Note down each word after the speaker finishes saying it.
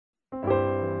My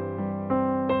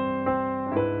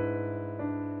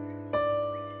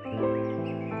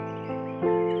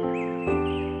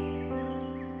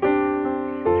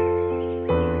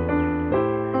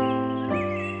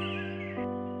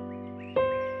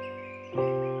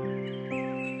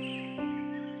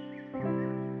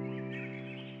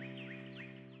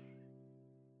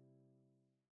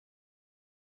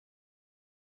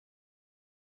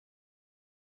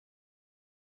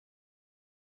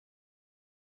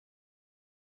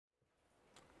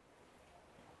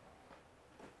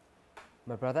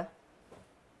brother,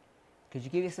 could you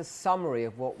give us a summary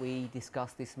of what we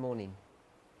discussed this morning?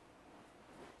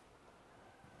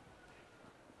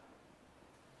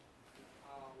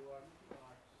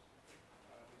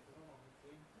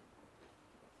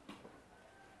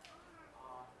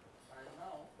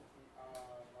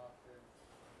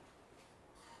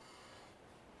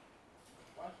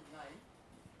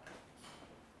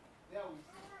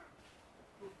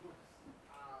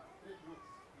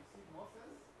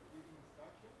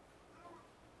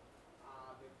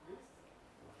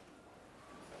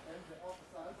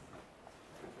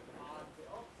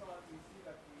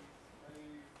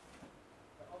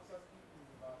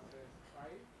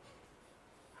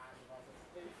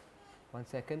 One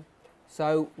second.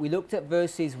 So we looked at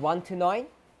verses 1 to 9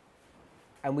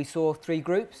 and we saw three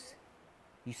groups.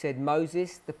 You said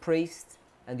Moses, the priest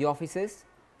and the officers.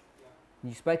 Yeah.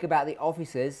 You spoke about the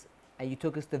officers and you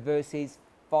took us to verses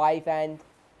 5 and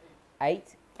 8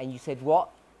 and you said what?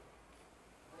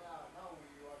 Now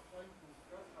we are trying to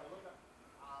justify whether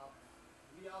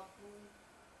we have two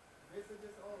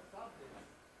messages or subjects,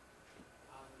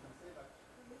 and we say that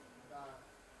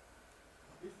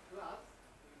this class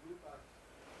will look at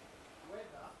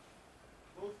whether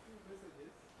those two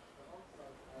messages the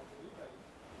officers are delivering,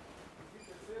 is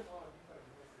it the same or different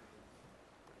messages?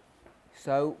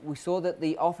 So we saw that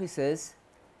the officers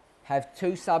have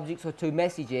two subjects or two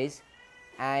messages,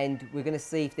 and we're going to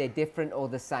see if they're different or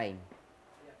the same.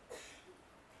 Yeah.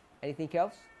 Anything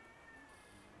else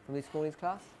from this morning's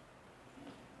class?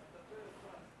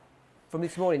 From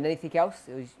this morning, anything else?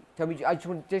 Tell me.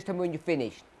 Just tell me when you're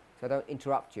finished, so I don't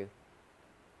interrupt you.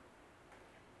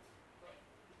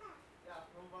 Yeah,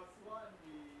 from verse 1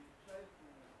 we tried to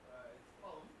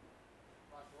expound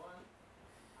verse 1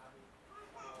 and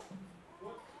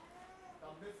what the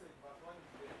message verse 1 is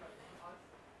delivering to us.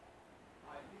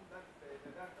 I think that's the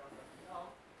diagram that we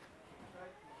have. We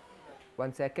tried to see that.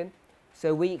 One second.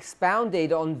 So we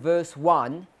expounded on verse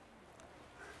 1,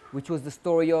 which was the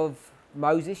story of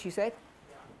Moses, you said?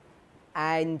 Yeah.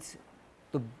 And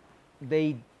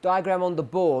the diagram on the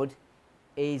board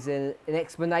is an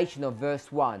explanation of verse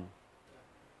 1. Yeah.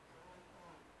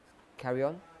 Carry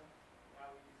on. We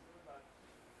saw that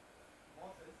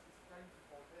Moses is trying to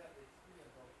compare the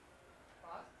experience of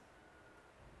past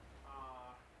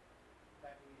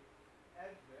that we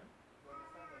help them to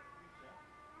understand the future.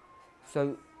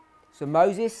 So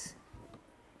Moses,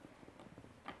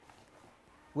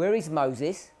 where is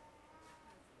Moses?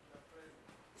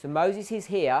 So Moses is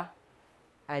here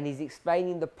and he's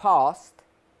explaining the past.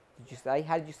 Did you say?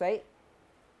 How did you say it?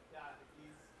 Yeah,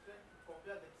 he's trying to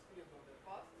compare the experience of the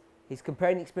past. He's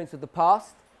comparing the experience of the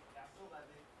past. Yeah, so that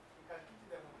he can teach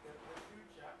them the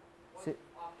future, what So, will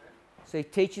happen. so he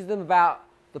teaches them about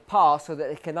the past so that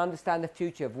they can understand the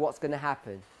future of what's going to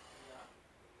happen. Yeah.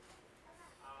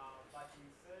 But he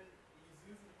said he's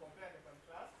using compare and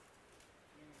contrast.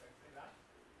 You can say that.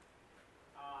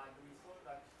 And we saw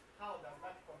that how does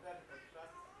that compare and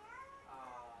contrast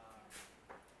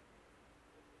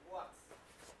works?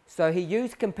 So he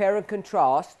used compare and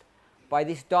contrast by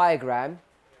this diagram,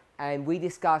 and we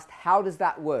discussed how does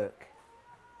that work.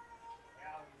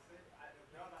 Yeah, we said,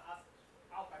 the other asked,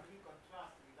 how can we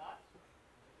contrast with that?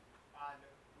 And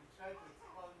we tried to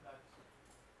explain that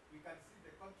we can see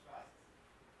the contrast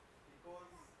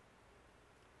because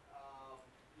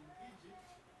in Egypt,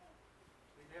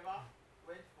 they never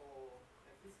went for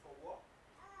a physical war.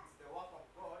 It's the work of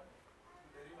God to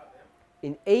deliver them.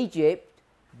 In Egypt,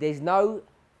 there's no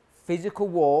physical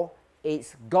war.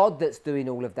 It's God that's doing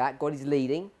all of that. God is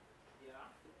leading. Yeah.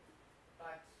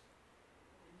 But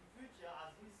in the future,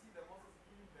 as we see the Moses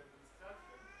giving them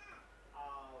instruction,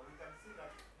 we can see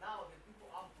that now the people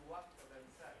have to work for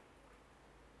themselves.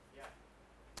 Yeah.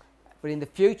 But in the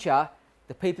future,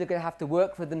 the people are going to have to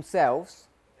work for themselves.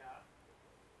 Yeah.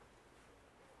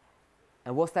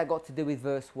 And what's that got to do with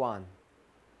verse 1?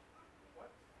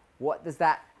 What?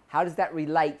 How does that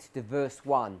relate to verse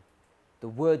 1? The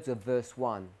words of verse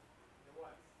 1. The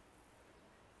what?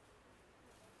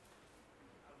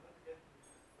 I'm not getting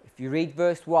it. If you read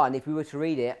verse 1, if we were to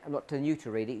read it, I'm not telling you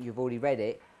to read it, you've already read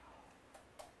it.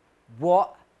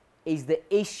 what is the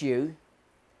issue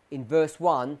in verse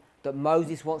 1 that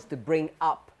Moses wants to bring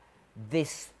up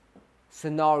this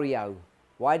scenario?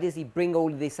 Why does he bring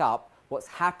all of this up? What's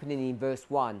happening in verse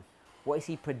 1? What is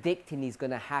he predicting is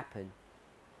going to happen?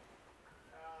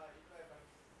 If I can say that,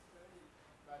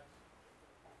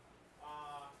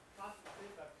 first say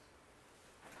that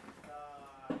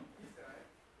Israel,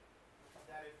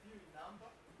 they are a few in number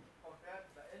compared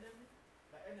to the enemy.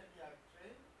 The enemy are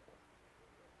trained.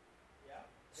 Yeah.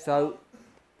 So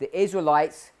the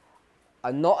Israelites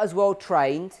are not as well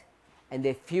trained and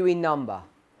they're few in number.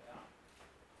 Yeah.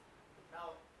 Now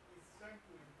he's trying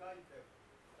to encourage them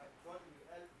that God will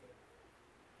help them.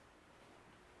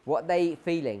 What are they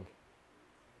feeling?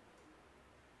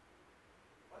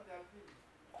 What they are feeling?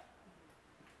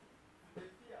 They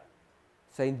fear.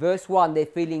 So in verse 1 they're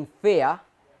feeling fear.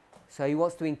 So he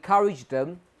wants to encourage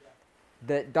them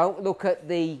that don't look at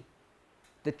the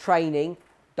training,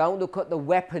 don't look at the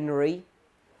weaponry,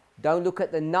 don't look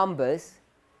at the numbers,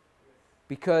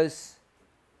 because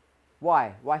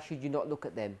why? Why should you not look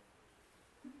at them?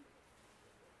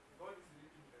 God is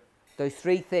leading them. Those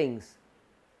three things.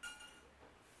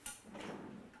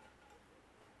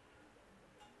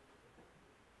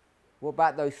 What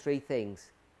about those three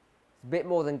things? It's a bit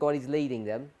more than God is leading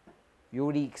them. You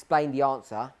already explained the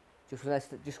answer.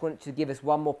 Just want to give us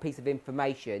one more piece of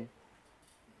information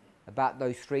about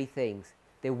those three things.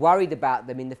 They're worried about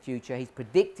them in the future. He's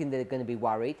predicting they're going to be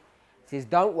worried. He says,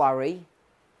 don't worry.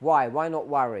 Why? Why not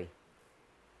worry?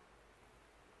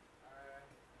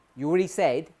 You already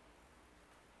said.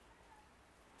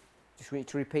 Just want you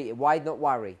to repeat it. Why not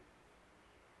worry?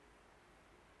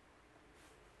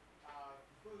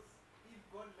 Because if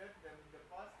God led them in the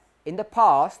past, In the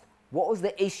past, what was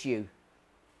the issue?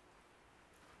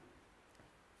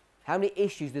 How many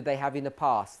issues did they have in the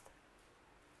past?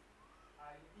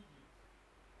 in Egypt,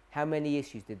 How many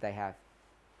issues did they have?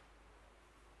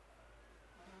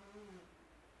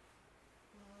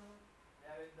 they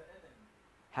are in the enemy.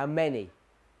 How many? Issues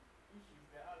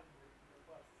they are in the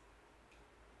past.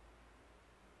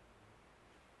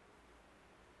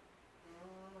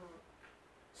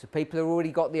 So people have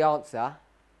already got the answer.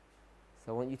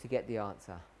 So I want you to get the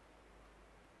answer.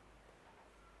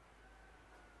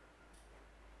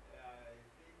 I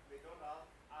think they don't have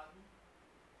army.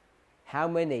 How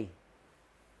many?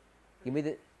 Give me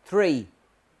the three.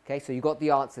 Okay, so you got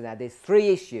the answer now. There's three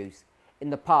issues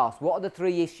in the past. What are the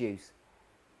three issues?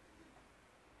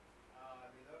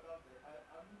 They don't have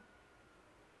the army.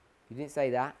 You didn't say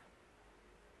that.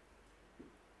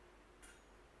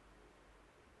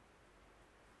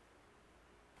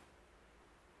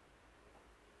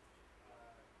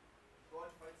 God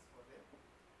fights for them.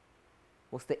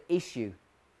 What's the issue?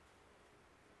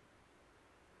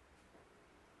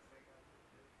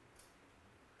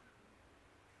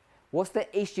 What's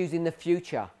the issues in the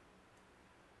future?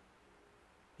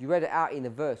 You read it out in the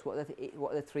verse. What are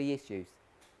the three issues?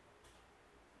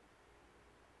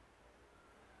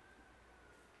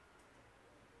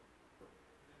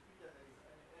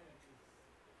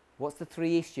 What's the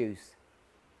three issues?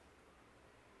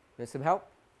 Want some help?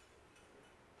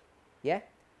 Yeah?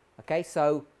 Okay,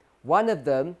 so one of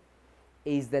them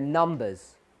is the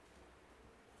numbers.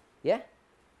 Yeah?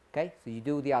 Okay, so you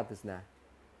do the others now.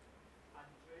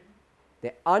 Untrained.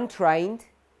 They're untrained,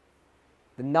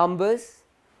 the numbers.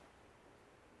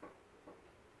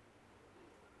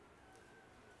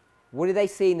 What do they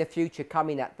see in the future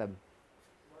coming at them?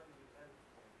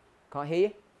 Can't hear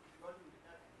you?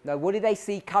 No, what do they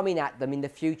see coming at them in the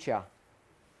future?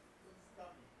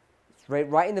 It's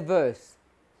right in the verse.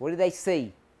 What do they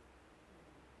see?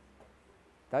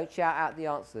 Don't shout out the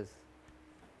answers.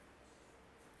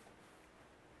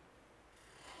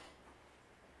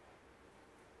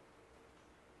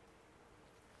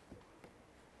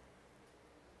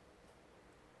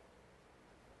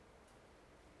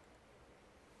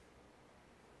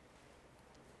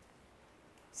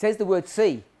 Says the word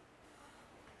see.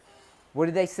 What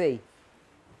did they see?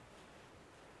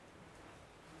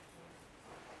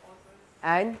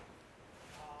 And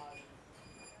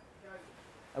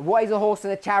what is a horse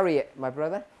and a chariot, my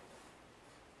brother?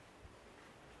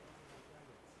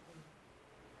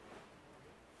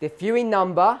 They're few in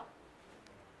number,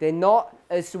 they're not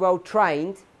as well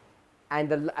trained, and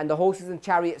the horses and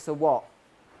chariots are what?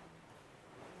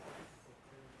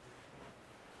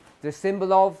 The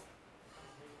symbol of?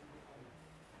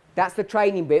 That's the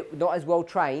training bit, not as well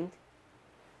trained.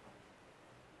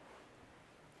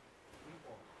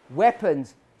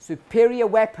 Weapons, superior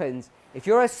weapons. If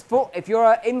you're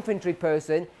an infantry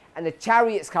person and the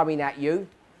chariot's coming at you,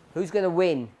 who's going to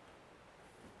win?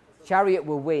 Chariot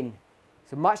will win.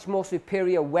 It's a much more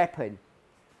superior weapon.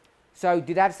 So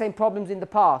do they have the same problems in the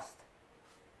past?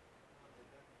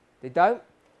 They don't?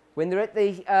 When they're at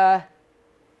the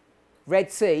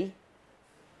Red Sea,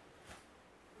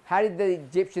 how did the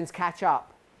Egyptians catch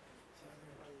up?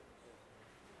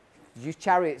 They used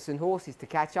chariots and horses to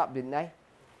catch up, didn't they?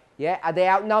 Yeah? Are they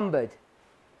outnumbered?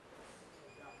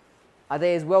 Are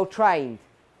they as well trained?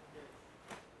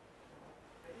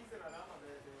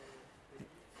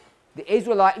 The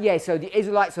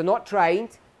Israelites are not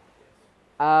trained.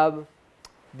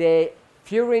 They're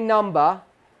fewer in number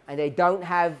and they don't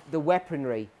have the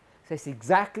weaponry. So it's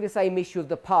exactly the same issue of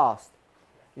the past.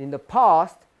 And in the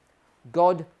past,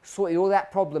 God sorted all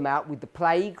that problem out with the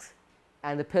plagues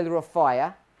and the pillar of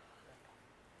fire.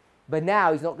 But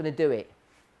now he's not going to do it.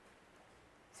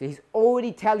 So he's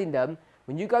already telling them,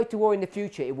 when you go to war in the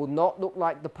future, it will not look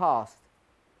like the past.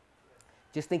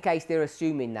 Just in case they're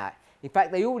assuming that. In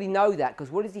fact, they already know that,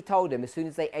 because what has he told them as soon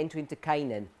as they enter into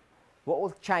Canaan? What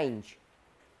will change?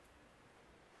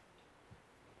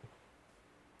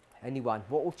 Anyone?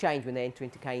 What will change when they enter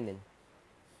into Canaan?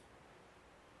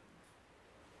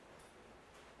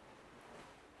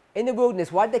 In the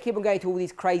wilderness, why did they keep on going to all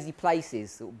these crazy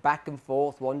places, sort of back and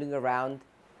forth, wandering around?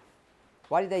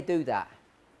 Why did they do that?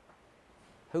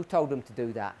 Who told them to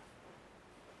do that?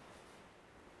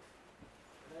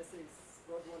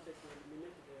 God wanted to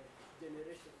eliminate the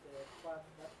generation,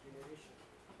 that generation.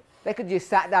 They could just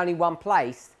sat down in one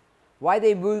place. Why are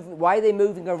they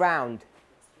moving around?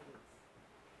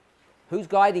 Who's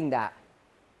guiding that?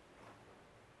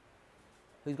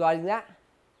 Who's guiding that?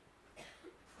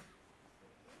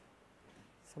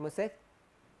 Someone said?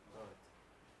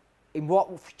 In what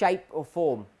shape or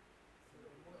form?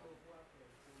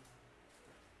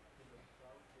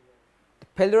 The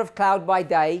pillar of cloud by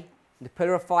day, the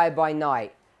pillar of fire by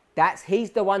night.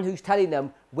 He's the one who's telling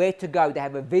them where to go. They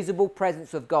have a visible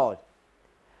presence of God.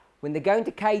 When they're going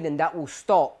to Canaan, that will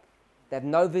stop. They have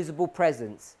no visible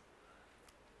presence.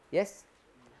 Yes?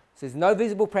 So there's no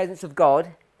visible presence of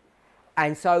God.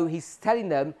 And so he's telling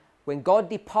them, when God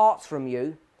departs from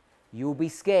you, you'll be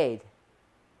scared.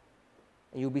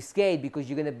 And you'll be scared because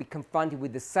you're going to be confronted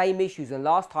with the same issues. And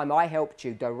last time I helped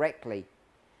you directly.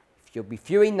 You'll be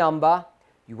few in number,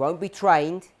 you won't be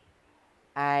trained,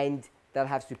 and they'll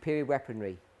have superior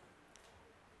weaponry.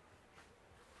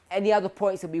 Any other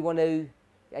points that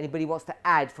anybody wants to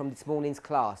add from this morning's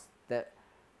class that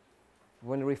we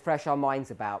want to refresh our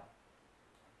minds about?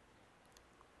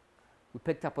 We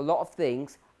picked up a lot of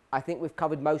things. I think we've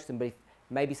covered most of them, but if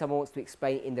maybe someone wants to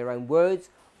explain it in their own words,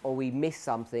 or we missed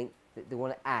something that they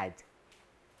want to add.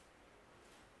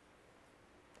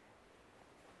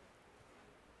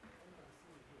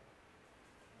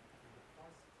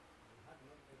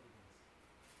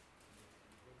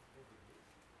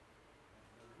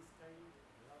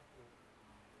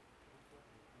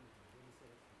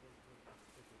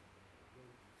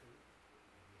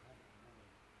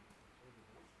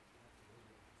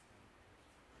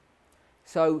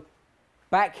 So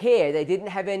back here, they didn't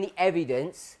have any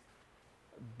evidence,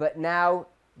 but now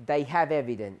they have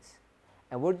evidence.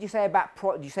 And what did you say about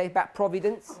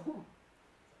providence?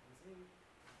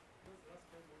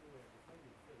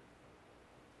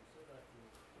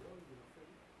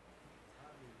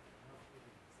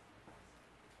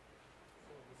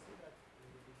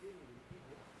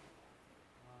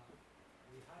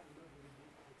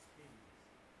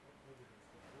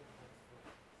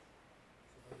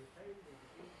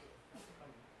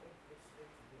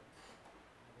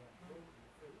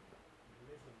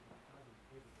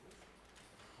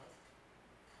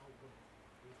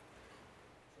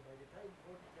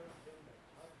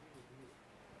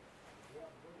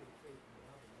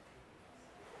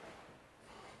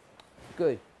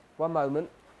 Good. One moment.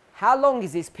 How long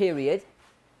is this period?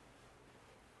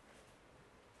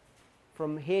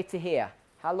 From here to here.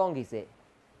 How long is it?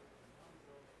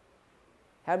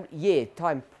 How many years?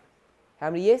 Time? How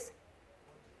many years?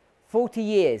 40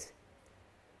 years.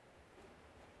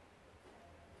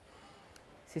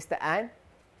 Sister Anne,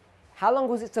 how long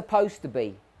was it supposed to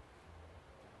be?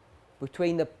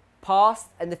 Between the past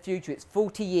and the future, it's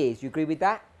 40 years. You agree with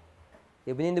that?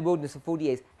 They've been in the wilderness for 40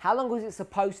 years. How long was it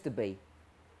supposed to be?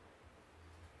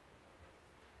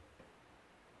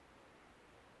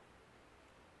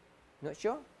 Not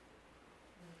sure?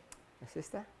 My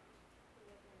sister?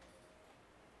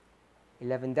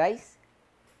 11 days?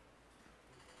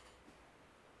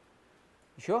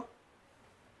 You sure?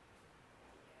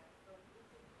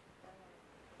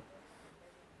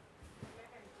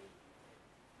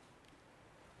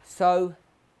 So,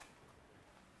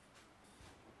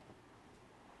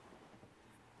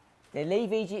 they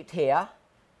leave Egypt here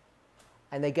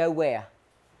And they go where?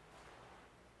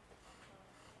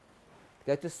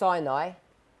 Go to Sinai.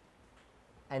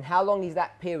 And how long is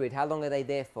that period? How long are they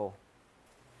there for?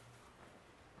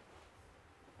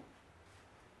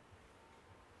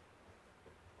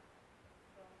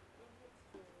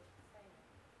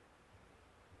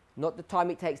 Not the time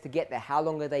it takes to get there. How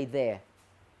long are they there?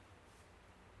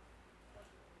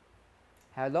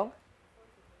 How long?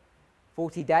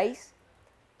 40 days?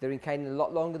 They're in Canaan a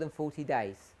lot longer than 40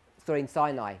 days. Sorry, in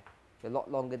Sinai. They're a lot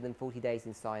longer than 40 days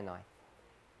in Sinai.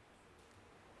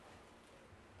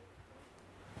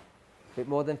 A bit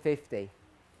more than 50.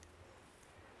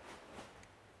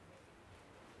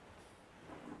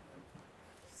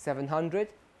 $700?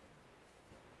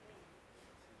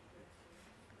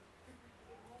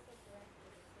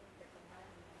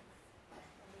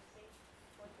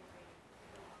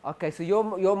 Okay, so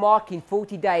you're marking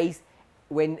 40 days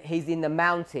when he's in the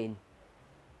mountain.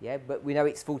 Yeah, but we know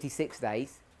it's 46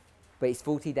 days, but it's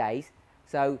 40 days.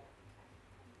 So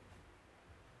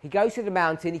he goes to the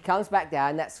mountain, he comes back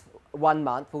down, that's 1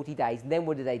 month, 40 days, and then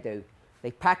what do?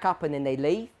 They pack up and then they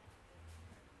leave?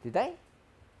 Do they?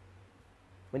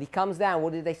 When he comes down,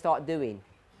 what do they start doing?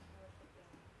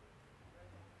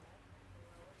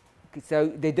 So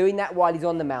they're doing that while he's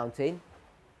on the mountain,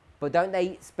 but don't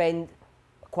they spend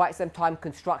quite some time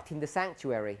constructing the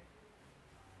sanctuary?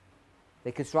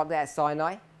 They construct that at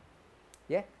Sinai?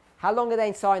 Yeah? How long are they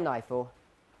in Sinai for?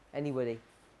 Anybody?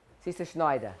 Sister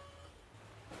Schneider?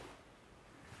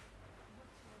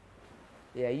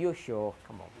 Yeah, you're sure.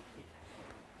 Come on.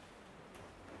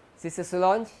 Sister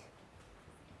Solange?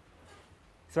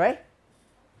 Sorry?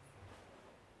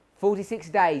 46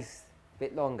 days. A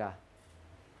bit longer.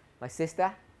 My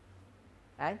sister?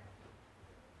 Anne?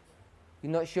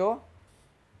 You're not sure?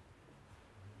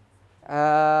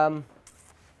 Yeah.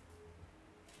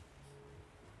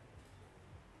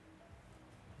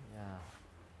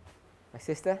 My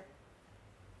sister?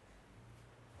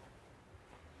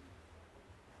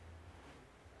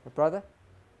 My brother?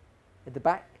 At the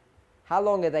back? How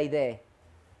long are they there?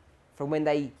 From when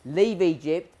they leave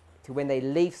Egypt to when they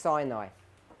leave Sinai?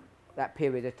 That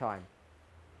period of time.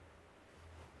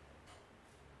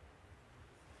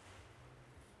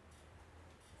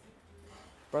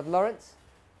 Brother Lawrence?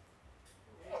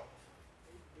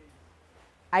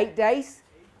 8 days?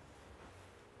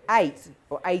 8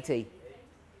 or 80?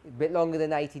 A bit longer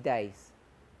than 80 days.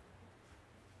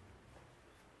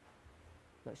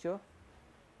 Not sure?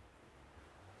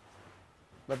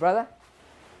 My brother?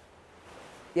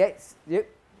 Yes? You?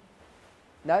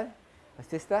 No? My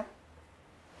sister?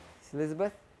 Sister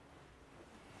Elizabeth?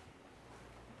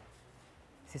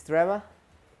 Sister Emma?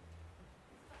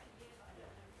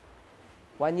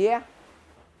 1 year?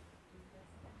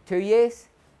 2 years?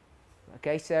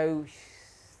 Okay, so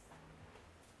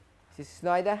Sister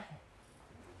Snyder?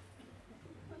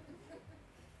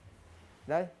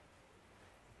 No?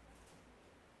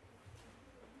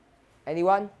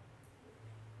 Anyone?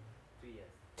 2 years.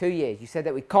 2 years. You said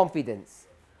that with confidence.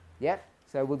 Yeah?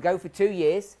 So we'll go for 2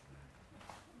 years.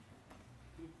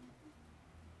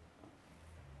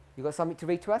 You got something to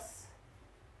read to us?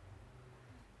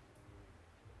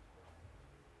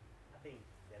 I think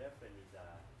the reference is the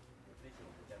completion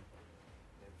of the temple,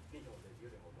 the completion of the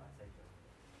building of the sanctuary.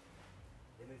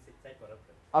 Then we cite for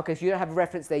reference. Okay, so you don't have a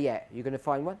reference there yet. You're going to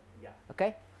find one? Yeah.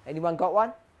 Okay. Anyone got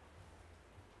one?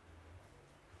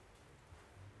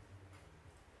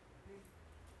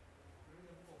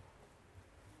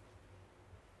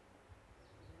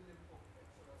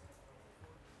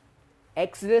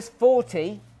 Exodus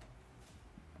 40.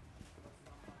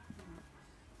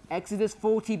 Exodus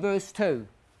 40 verse 2.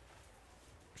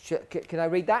 Can I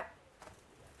read that?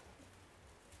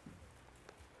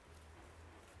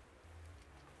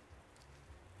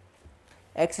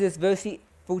 Exodus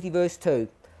 40 verse 2.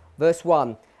 Verse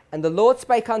 1. And the Lord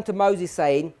spake unto Moses,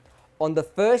 saying, On the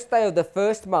first day of the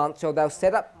first month shalt thou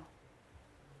set up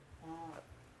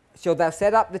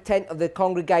the tent of the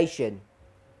congregation.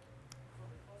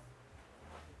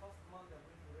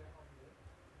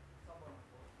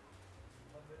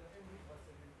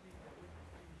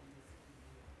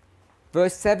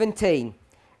 Verse 17,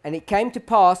 and it came to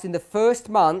pass in the first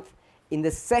month, in the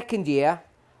second year,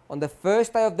 on the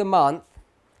first day of the month,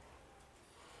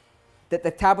 that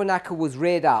the tabernacle was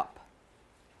reared up.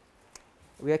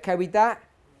 Are we okay with that?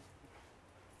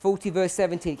 40 verse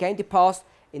 17, it came to pass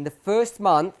in the first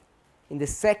month, in the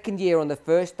second year, on the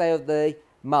first day of the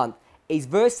month. Is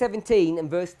verse 17 and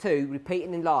verse 2 repeat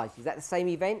and enlarged? Is that the same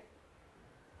event?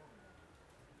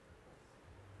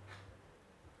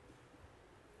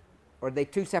 Or are they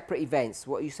two separate events?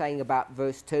 What are you saying about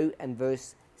verse 2 and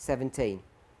verse 17?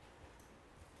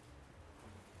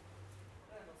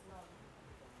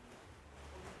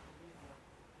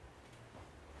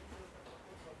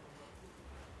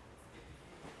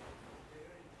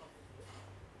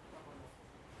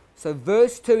 So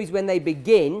verse 2 is when they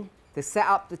begin to set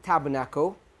up the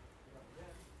tabernacle.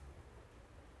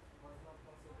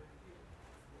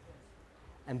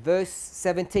 And verse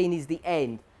 17 is the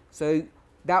end. So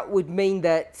that would mean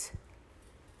that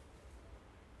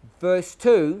verse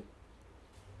 2,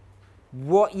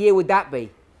 what year would that be?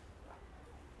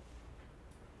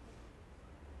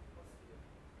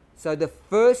 So the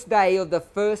first day of the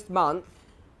first month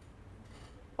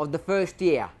of the first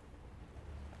year.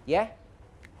 Yeah?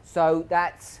 So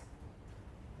that's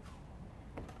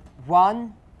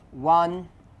 1, 1,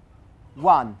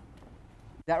 1. Is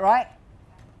that right?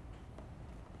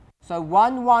 So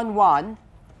 1, 1, 1,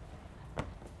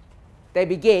 they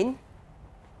begin.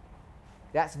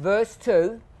 That's verse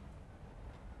 2.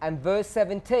 And verse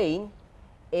 17,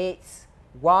 it's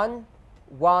 1,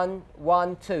 1,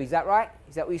 1, 2. Is that right?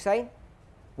 Is that what you're saying?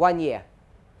 1 year.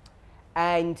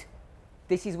 And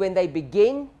this is when they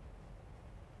begin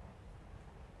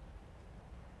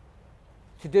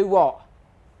to do what?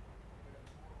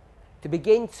 To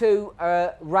begin to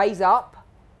raise up.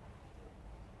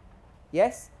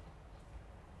 Yes?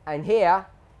 And here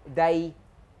they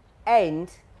end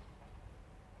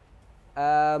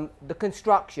the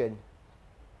construction.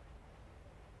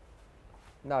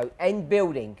 No, end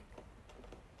building.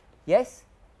 Yes?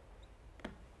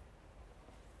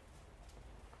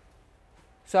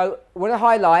 So I want to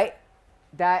highlight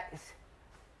that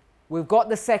we've got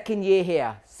the second year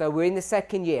here. So we're in the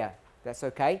second year. That's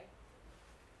okay.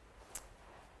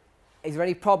 Is there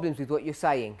any problems with what you're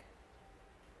saying?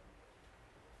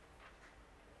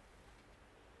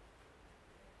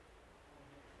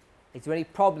 Is there any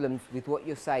problems with what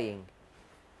you're saying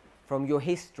from your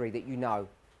history that you know?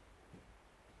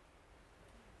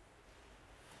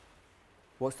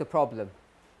 What's the problem?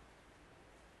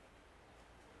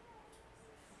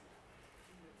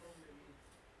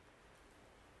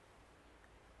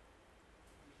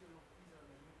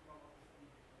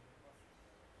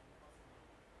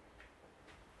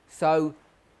 So,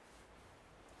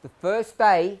 the first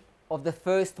day of the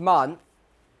first month,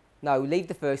 no, leave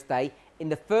the first day. In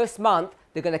the first month,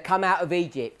 they're going to come out of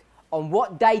Egypt. On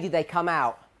what day did they come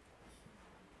out?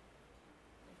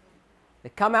 They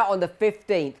come out on the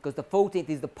 15th because the 14th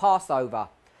is the Passover.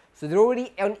 So they're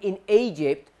already in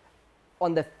Egypt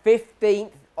on the 15th,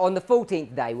 on the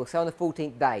 14th day. We'll say on the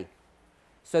 14th day.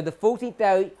 So the 14th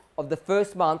day of the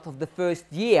first month of the first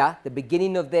year, the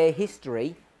beginning of their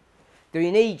history, they're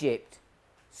in Egypt.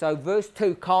 So verse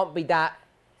 2 can't be that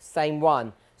same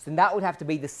one. So that would have to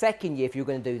be the second year if you're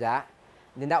going to do that.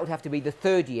 And then that would have to be the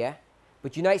third year.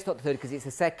 But you know it's not the third because it's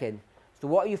the second. So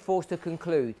what are you forced to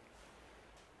conclude?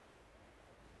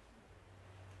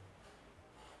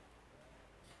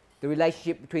 The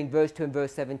relationship between verse 2 and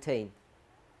verse 17.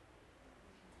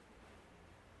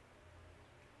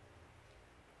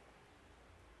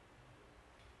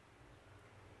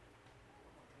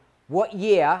 What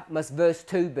year must verse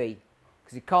 2 be?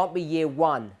 Because it can't be year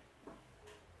 1.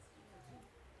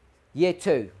 Year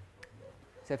 2.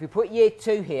 So if we put year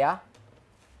 2 here,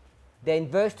 then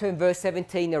verse 2 and verse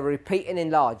 17 are a repeat and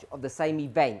enlarge of the same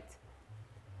event.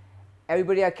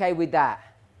 Everybody okay with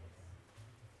that?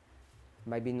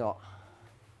 Maybe not.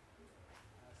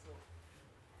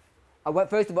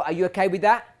 First of all, are you okay with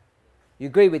that? You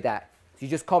agree with that? So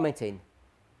you're just commenting.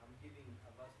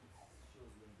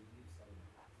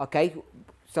 Okay,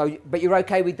 so but you're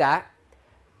okay with that,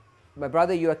 my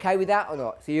brother. You okay with that or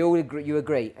not? So you all agree. You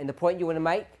agree. And the point you want to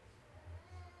make?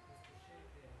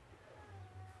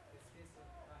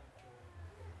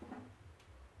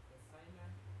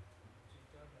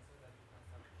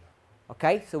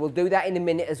 Okay, so we'll do that in a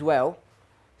minute as well.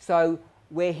 So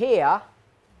we're here,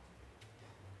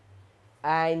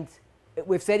 and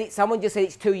we've said it. Someone just said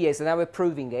it's 2 years, so now we're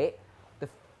proving it.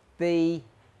 The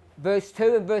verse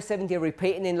 2 and verse 17 are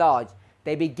repeat and enlarge.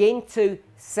 They begin to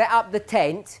set up the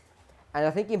tent, and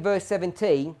I think in verse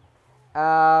 17,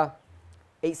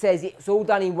 it says it's all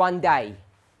done in 1 day.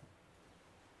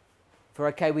 If we're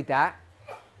okay with that.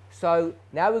 So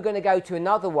now we're going to go to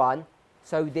another one.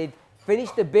 So they've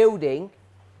finished the building,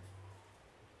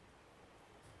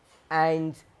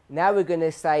 and now we're going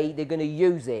to say they're going to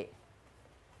use it.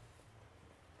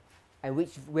 And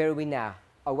where are we now?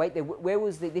 Oh wait, where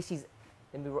was this is,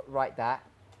 let me write that.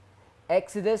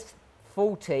 Exodus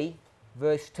 40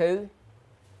 verse 2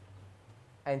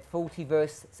 and 40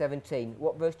 verse 17.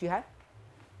 What verse do you have?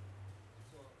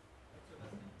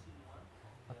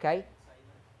 Okay.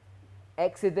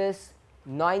 Exodus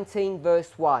 19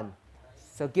 verse 1.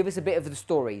 So give us a bit of the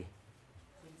story.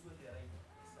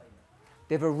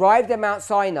 They've arrived at Mount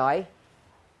Sinai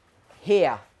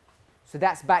here. So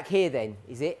that's back here then,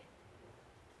 is it?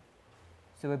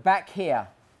 So we're back here.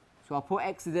 So I'll put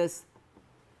Exodus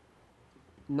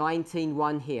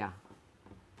 19:1 here.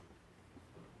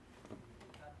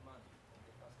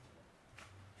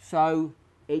 So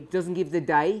it doesn't give the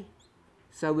day.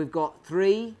 So we've got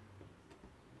 3,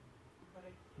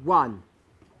 1.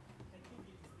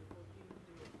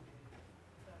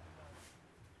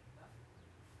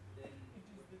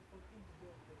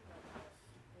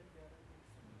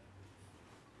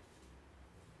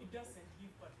 It doesn't give,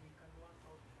 but we can work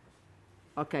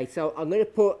out. Okay, so I'm going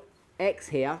to put X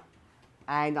here,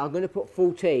 and I'm going to put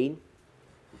 14.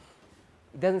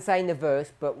 It doesn't say in the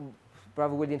verse, but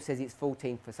Brother William says it's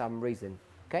 14 for some reason.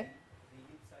 Okay?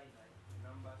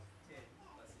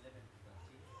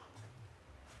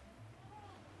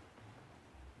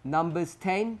 Numbers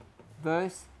 10,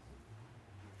 verse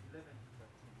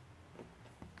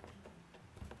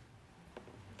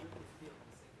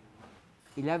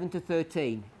 11 to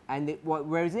 13. And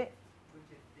where is it?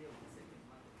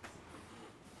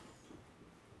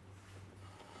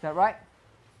 Is that right?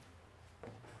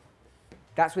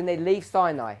 That's when they leave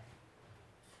Sinai.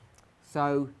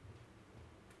 So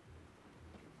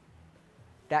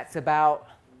that's about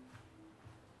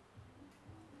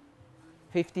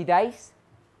 50 days.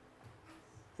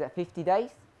 Is that 50 days?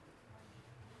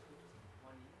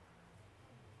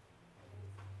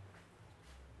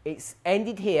 It's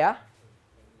ended here,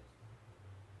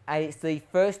 and it's the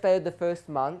first day of the first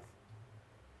month,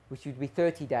 which would be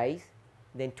 30 days,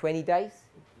 then 20 days.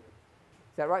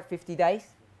 Is that right? 50 days?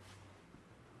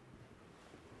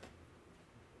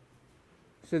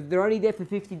 So they're only there for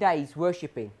 50 days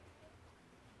worshipping.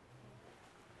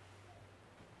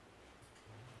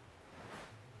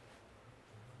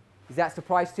 Is that a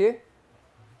surprise to you?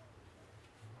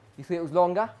 You thought it was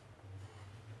longer?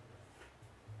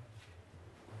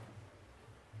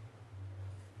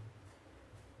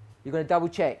 You're going to double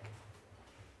check?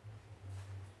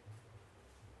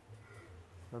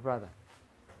 My brother.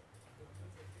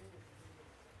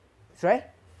 Sorry?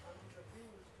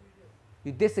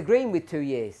 You're disagreeing with 2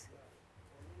 years.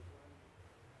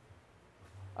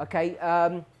 Okay,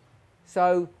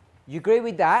 so you agree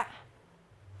with that?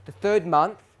 The third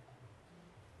month.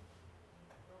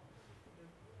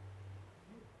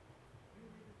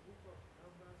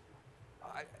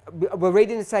 We'll read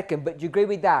in a second, but do you agree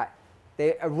with that?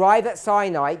 They arrive at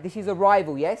Sinai. This is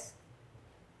arrival, yes?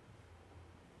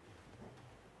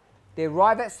 They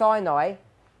arrive at Sinai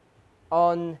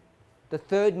on the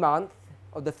third month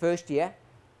of the first year.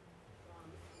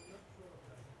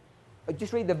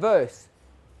 Just read the verse.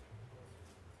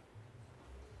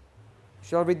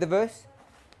 Shall I read the verse?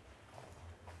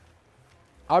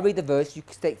 I'll read the verse. You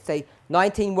can say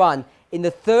 19:1. In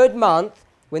the third month,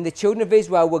 when the children of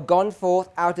Israel were gone forth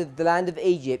out of the land of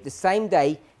Egypt, the same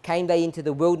day came they into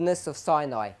the wilderness of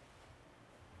Sinai.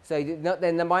 So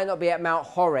then they might not be at Mount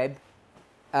Horeb,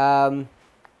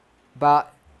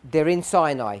 but they're in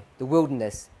Sinai, the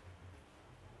wilderness.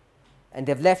 And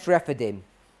they've left Rephidim.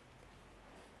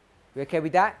 We okay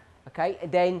with that? Okay,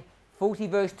 and then 40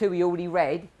 verse 2 we already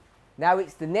read. Now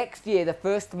it's the next year, the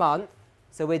first month,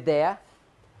 so we're there.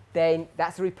 Then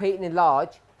that's a repeat and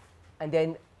enlarge. And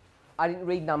then I didn't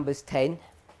read Numbers 10.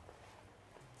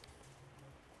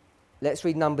 Let's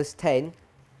read Numbers 10.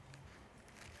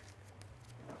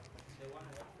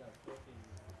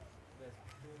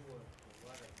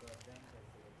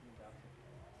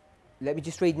 Let me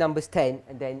just read Numbers 10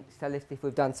 and then tell us if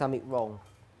we've done something wrong.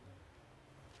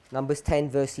 Numbers 10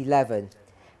 verse 11. And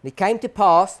it came to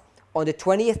pass on the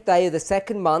 20th day of the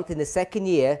second month in the second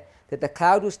year that the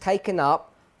cloud was taken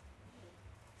up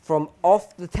from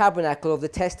off the tabernacle of the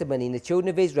testimony, and the children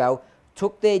of Israel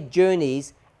took their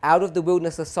journeys out of the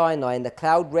wilderness of Sinai, and the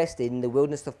cloud rested in the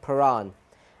wilderness of Paran.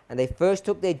 And they first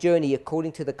took their journey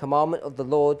according to the commandment of the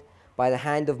Lord by the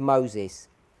hand of Moses.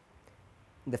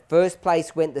 In the first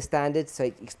place went the standard, so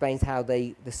it explains how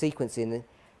the sequence in it.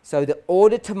 So the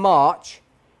order to march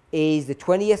is the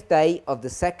 20th day of the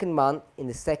second month in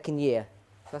the second year.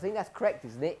 So I think that's correct,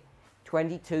 isn't it?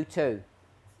 22:2,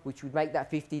 which would make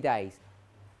that 50 days.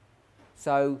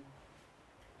 So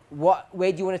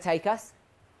where do you want to take us?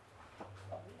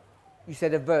 You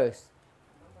said a verse.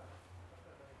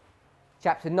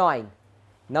 Chapter 9.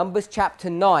 Numbers chapter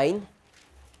 9,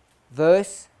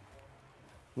 verse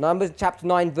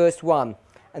 1.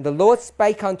 And the Lord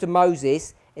spake unto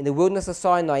Moses in the wilderness of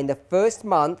Sinai in the first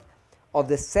month of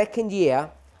the second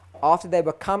year after they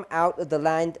were come out of the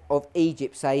land of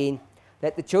Egypt, saying,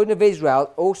 Let the children of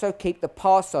Israel also keep the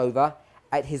Passover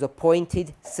at his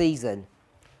appointed season.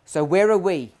 So where are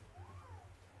we?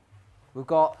 We've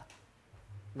got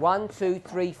 1, 2,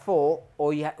 3, 4,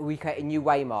 or we create a new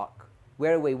waymark.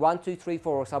 Where are we? 1, 2, 3,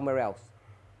 4 or somewhere else?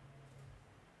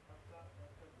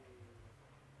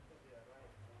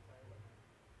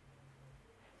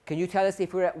 Can you tell us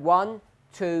if we're at 1,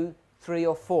 2, 3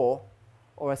 or 4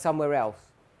 or somewhere else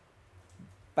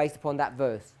based upon that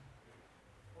verse?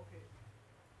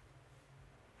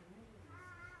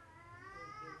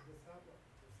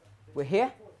 We're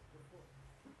here?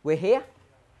 We're here?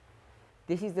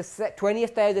 This is the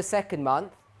 20th day of the second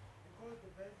month.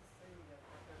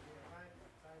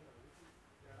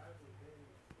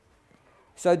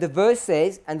 So the verse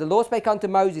says, and the Lord spake unto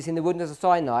Moses in the wilderness of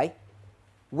Sinai,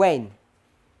 when?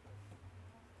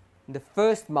 In the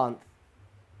first month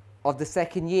of the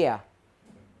second year.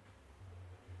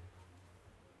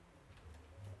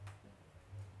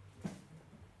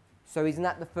 So isn't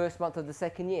that the first month of the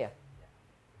second year?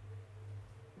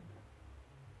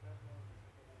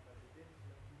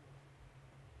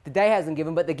 The day hasn't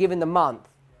given, but they're given the month.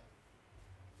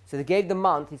 So they gave the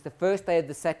month, it's the first day of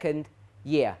the second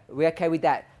year. Are we okay with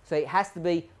that? So it has to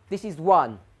be, this is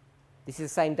 1. This is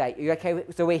the same date. Are you okay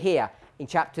with, so we're here in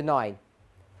chapter 9.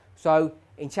 So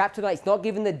in chapter 9, it's not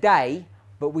given the day,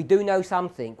 but we do know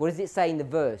something. What does it say in the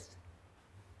verse?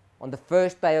 On the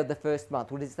first day of the first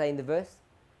month. What does it say in the verse?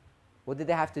 What did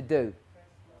they have to do?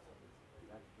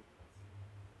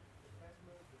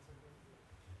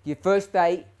 Your first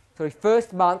day, sorry,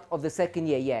 first month of the second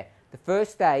year, yeah. The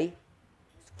first day,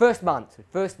 first month.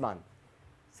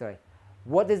 Sorry.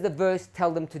 What does the verse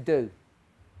tell them to do?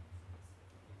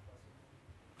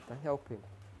 Don't help him.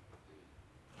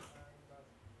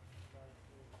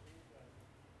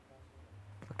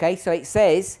 Okay, so it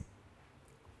says,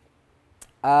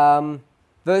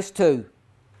 verse 2,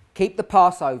 keep the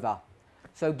Passover.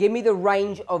 So give me the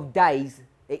range of days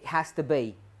it has to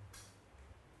be.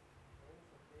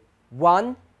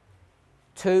 1,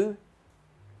 2,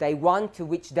 day 1 to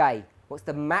which day? What's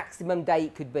the maximum day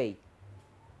it could be?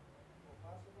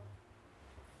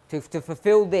 To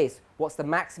fulfill this, what's the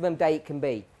maximum day it can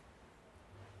be?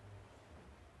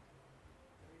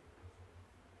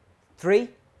 3?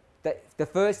 The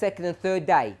first, second and third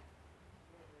day.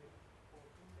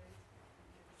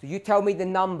 So you tell me the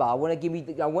number. I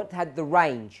want to have the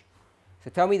range. So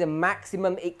tell me the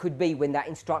maximum it could be when that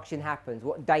instruction happens.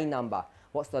 What day number?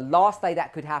 What's the last day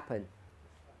that could happen?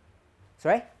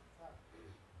 Sorry?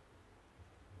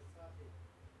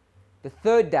 The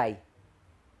third day.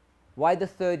 Why the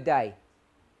third day?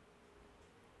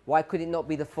 Why could it not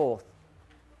be the fourth?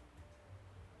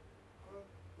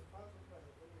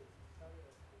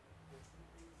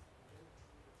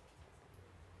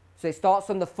 So it starts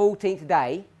on the 14th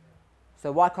day.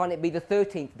 So why can't it be the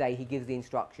 13th day he gives the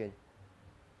instruction?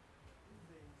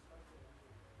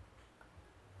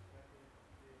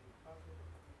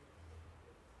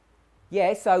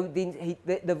 Yeah, so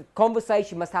the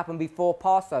conversation must happen before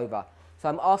Passover. So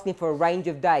I'm asking for a range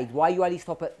of days. Why you only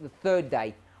stop at the third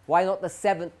day? Why not the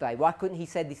 7th day? Why couldn't he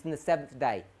say this in the 7th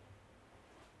day?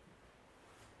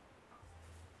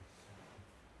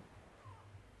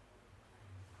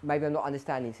 Maybe I'm not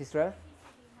understanding, Sister.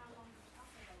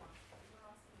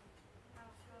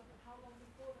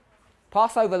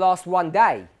 Passover lasts 1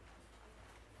 day.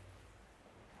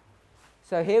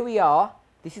 So here we are.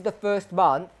 This is the first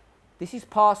month. This is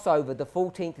Passover, the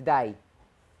 14th day.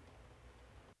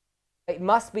 It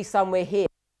must be somewhere here.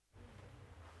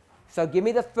 So give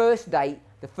me the first day.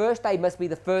 The first day must be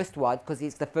the first one because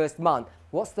it's the first month.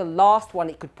 What's the last one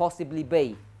it could possibly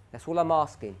be? That's all I'm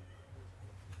asking.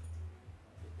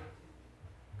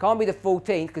 Can't be the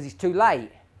 14th because it's too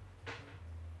late.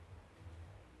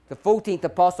 The 14th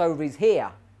of Passover is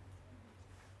here.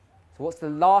 So what's the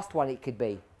last one it could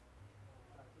be?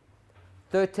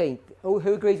 13th. Oh,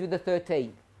 who agrees with the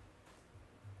 13th?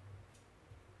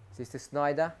 Sister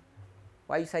Snyder?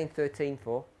 Why are you saying 13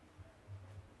 for?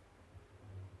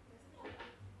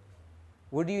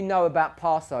 What do you know about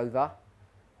Passover?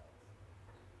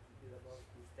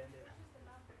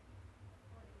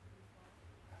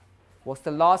 What's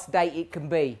the last date it can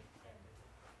be?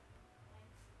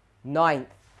 9th.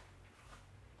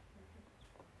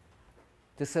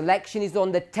 The selection is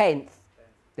on the 10th.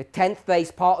 The 10th day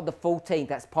is part of the 14th.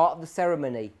 That's part of the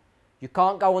ceremony. You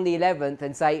can't go on the 11th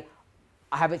and say,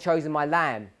 I haven't chosen my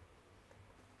lamb.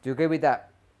 Do you agree with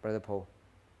that, Brother Paul?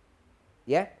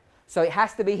 Yeah? So it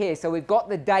has to be here. So we've got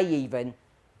the day even,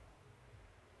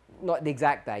 not the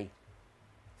exact day.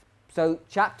 So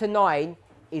chapter 9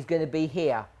 is going to be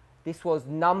here. This was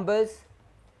Numbers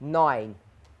 9,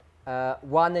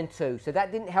 1 and 2. So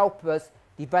that didn't help us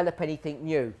develop anything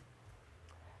new.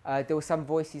 There were some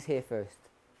voices here first.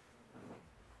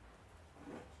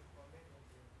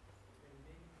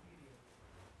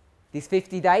 These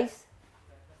 50 days?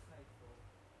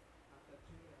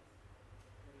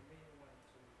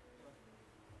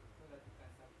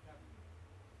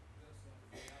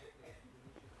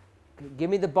 Give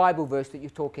me the Bible verse that you're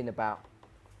talking about.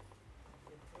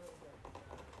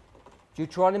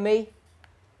 Deuteronomy.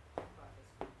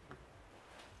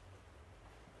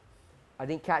 I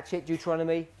didn't catch it.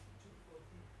 Deuteronomy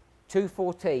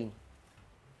 2:14.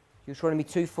 Deuteronomy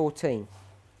 2:14.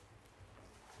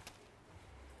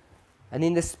 And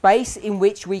in the space in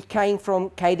which we came from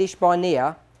Kadesh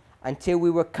Barnea until we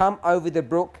were come over the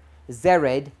brook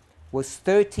Zered was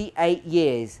 38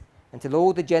 years, until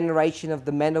all the generation of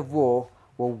the men of war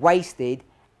were wasted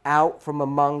out from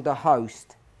among the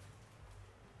host.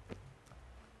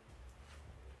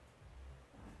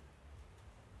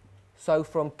 So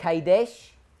from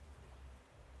Kadesh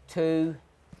to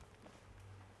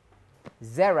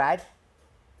Zerad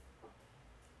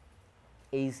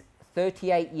is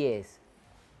 38 years.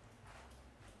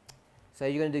 So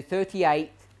you're going to do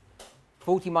 38,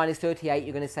 40 minus 38,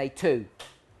 you're going to say 2.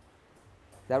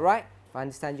 Is that right? If I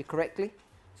understand you correctly?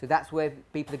 So that's where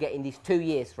people are getting these 2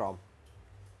 years from.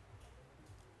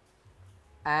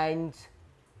 And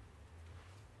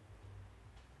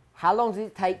how long does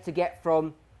it take to get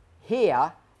from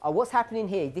here? Oh, what's happening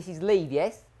here? This is leave,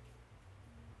 yes?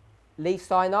 Leave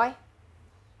Sinai?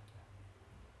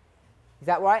 Is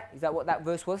that right? Is that what that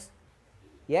verse was?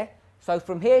 Yeah? So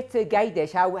from here to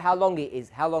Kadesh, how long it is?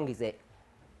 How long is it?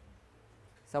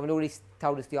 Someone already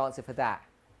told us the answer for that.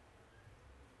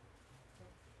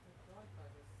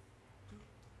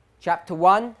 Chapter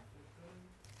 1,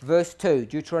 verse 2.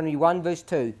 Deuteronomy 1, verse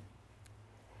 2.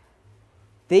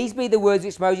 These be the words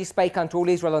which Moses spake unto all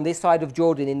Israel on this side of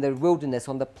Jordan in the wilderness,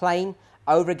 on the plain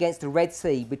over against the Red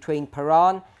Sea, between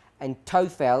Paran and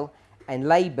Tophel and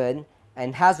Laban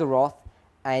and Hazeroth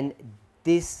and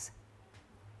Dizhab.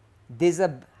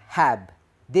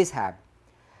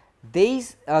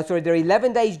 They're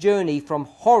 11 days' journey from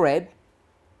Horeb,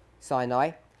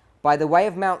 Sinai, by the way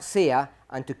of Mount Seir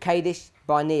unto Kadesh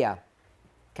Barnea.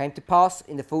 Came to pass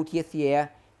in the 40th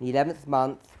year, in the 11th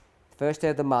month, the first day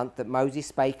of the month, that Moses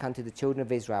spake unto the children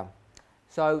of Israel.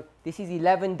 So this is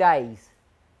 11 days.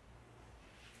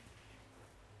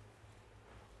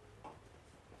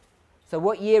 So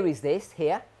what year is this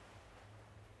here?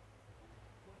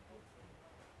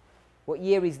 What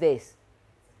year is this?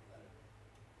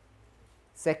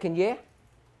 Second year.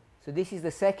 So this is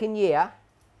the second year.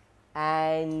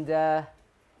 And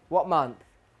what month?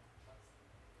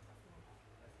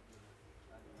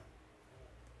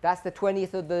 That's the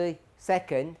 20th of the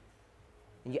second.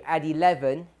 And you add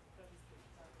 11.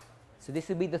 So this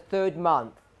will be the third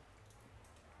month.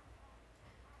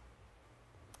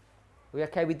 Are we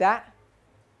okay with that?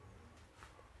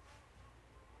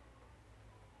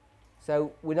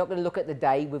 So we're not going to look at the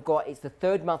day. We've got, it's the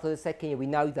third month of the second year. We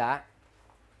know that.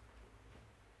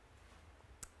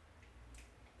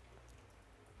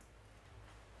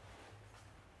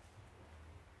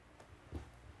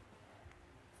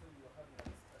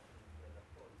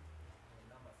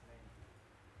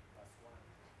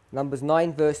 Numbers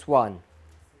 9 verse 1.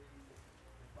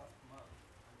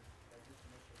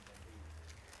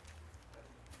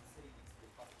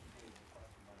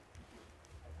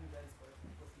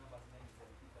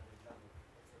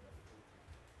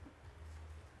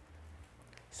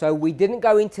 So we didn't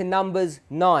go into Numbers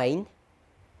 9.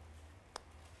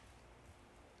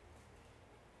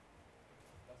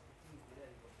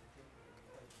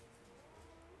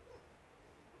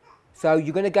 So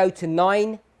you're going to go to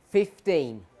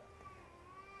 9:15.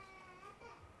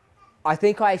 I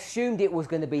think I assumed it was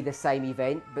going to be the same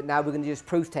event, but now we're going to just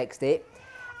proof text it.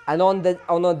 And on the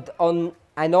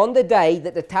day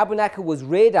that the tabernacle was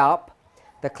reared up,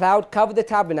 the cloud covered the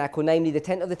tabernacle, namely the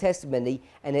tent of the testimony,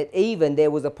 and at even there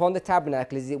was upon the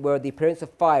tabernacle, as it were, the appearance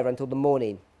of fire until the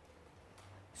morning.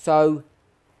 So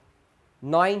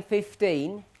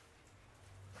 9:15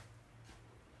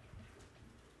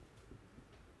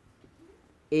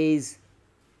 is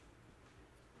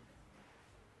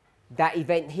that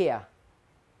event here.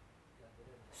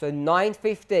 So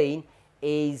 9:15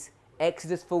 is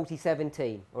Exodus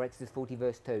 40:17 or Exodus 40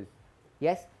 verse 2.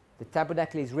 Yes? The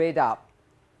tabernacle is reared up.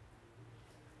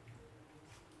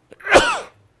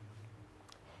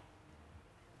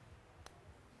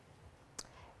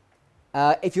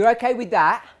 If you're okay with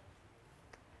that,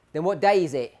 then what day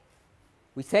is it?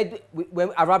 We said,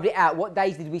 when I rubbed it out, what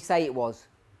days did we say it was?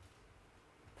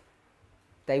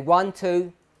 Day 1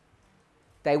 to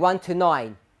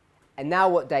 9. And now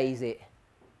what day is it?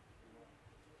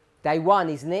 Day 1,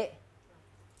 isn't it?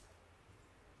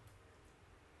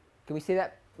 Can we see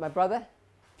that, my brother?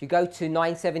 If you go to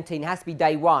 9:17, it has to be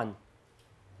day 1.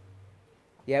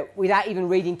 Yeah, without even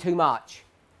reading too much.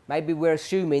 Maybe we're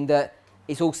assuming that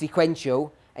it's all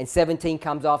sequential and 17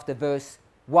 comes after verse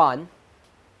 1.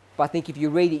 but I think if you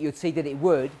read it, you'd see that it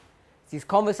would. It's this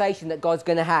conversation that God's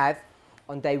going to have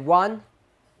on day 1,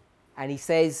 and he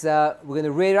says, we're going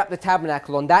to rear up the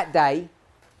tabernacle on that day,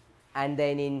 and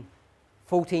then in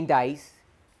 14 days,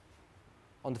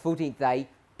 on the 14th day,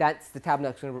 that's the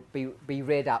tabernacle going to be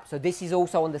reared up. So this is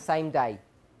also on the same day.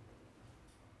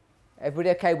 Everybody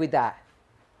okay with that?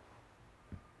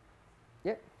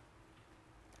 Yep.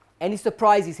 Any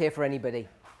surprises here for anybody?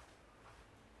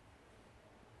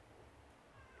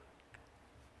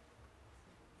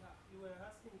 You were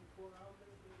asking for how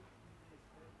many days you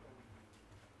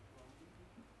spent from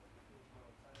Egypt to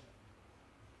Mount Sinai.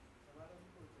 Some other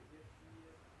people suggest 3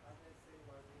 years, others say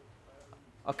 1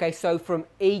 year. Okay, so from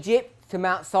Egypt to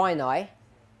Mount Sinai,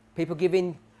 people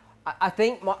giving. I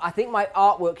think my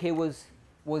artwork here was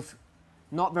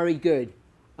not very good.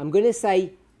 I'm going to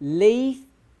say leave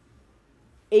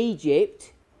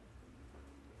Egypt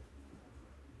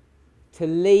to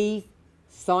leave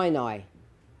Sinai.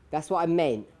 That's what I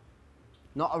meant,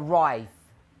 not arrive.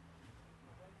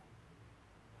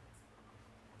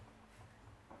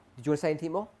 Did you want to say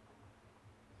anything more?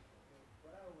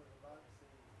 What I was about to say,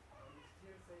 I'm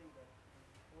still saying that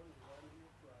only 1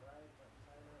 year to arrive at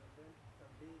China, and then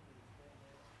some days they spend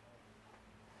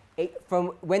there. From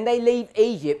when they leave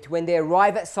Egypt, when they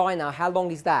arrive at Sinai, how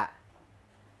long is that?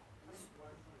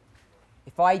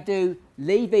 If I do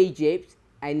leave Egypt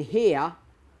and here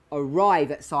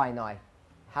arrive at Sinai,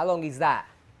 how long is that?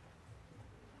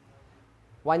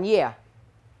 1 year.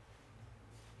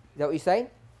 Is that what you're saying?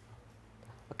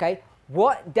 Okay.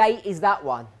 What date is that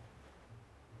one?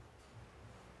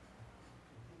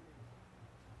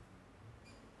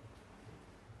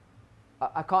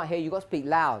 I can't hear you. You've got to speak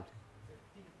loud.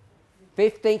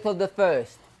 15th of the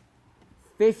 1st.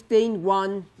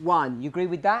 15:1:1. You agree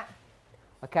with that?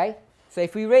 Okay. So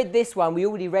if we read this one, we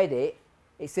already read it.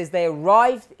 It says they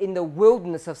arrived in the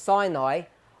wilderness of Sinai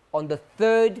on the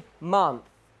 3rd month.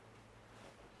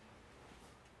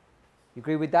 You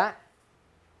agree with that?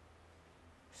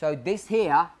 So this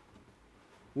here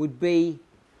would be,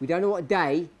 we don't know what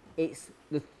day, it's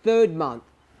the 3rd month.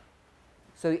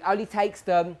 So it only takes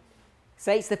them,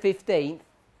 say it's the 15th,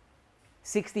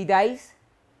 60 days?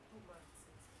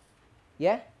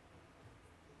 Yeah?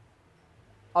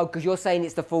 Oh, because you're saying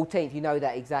it's the 14th, you know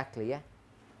that exactly, yeah?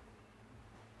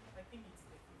 I think it's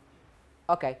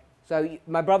the 15th. Okay, so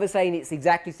my brother's saying it's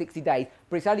exactly 60 days,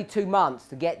 but it's only 2 months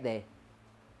to get there.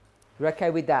 You're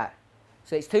okay with that?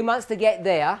 So it's 2 months to get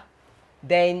there,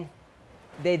 then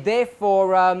they're there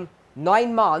for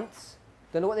 9 months.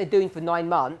 Don't know what they're doing for 9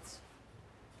 months.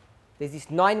 There's this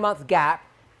 9-month gap,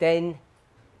 then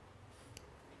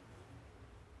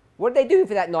what are they doing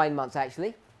for that 9 months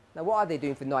actually? Now what are they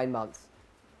doing for 9 months?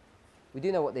 We do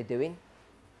know what they're doing.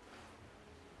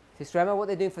 Sister Emma, what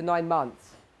they're doing for 9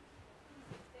 months?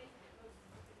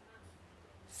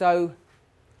 So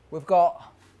we've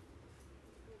got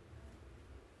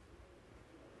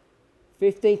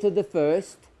 15th of the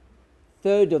 1st,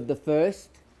 3rd of the 1st,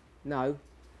 no,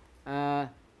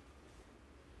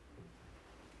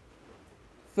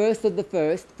 1st of the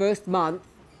 1st, 1st month,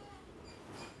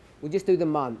 we'll just do the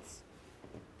months.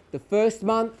 The 1st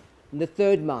month and the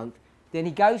 3rd month. Then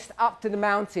he goes up to the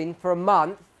mountain for a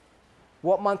month.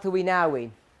 What month are we now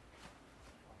in?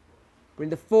 We're in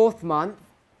the 4th month.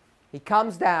 He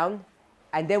comes down,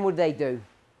 and then what do they do?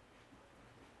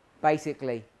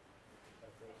 Basically,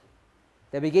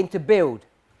 they begin to build.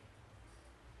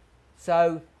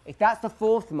 So if that's the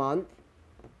 4th month,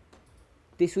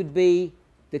 this would be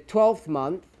the 12th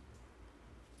month.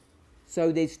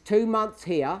 So there's 2 months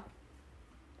here.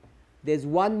 There's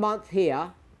 1 month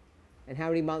here. And how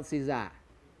many months is that?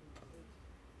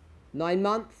 9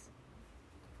 months?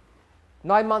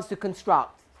 9 months to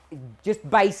construct. It's just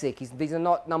basic. These are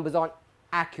not, numbers aren't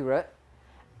accurate.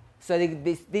 So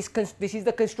this is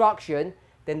the construction.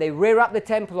 Then they rear up the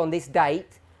temple on this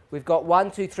date. We've got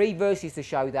 1, 2, 3 verses to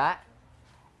show that.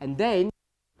 And then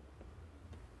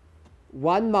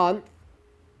 1 month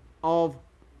of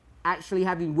actually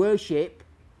having worship.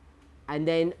 And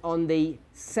then on the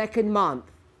 2nd month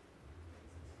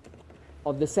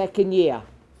of the 2nd year,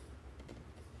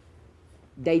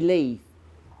 they leave.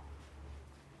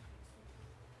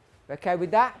 Okay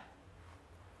with that?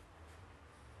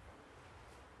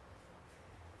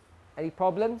 Any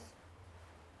problems?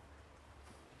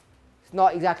 It's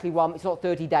not exactly it's not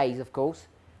 30 days, of course.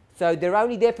 So they're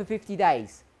only there for 50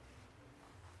 days.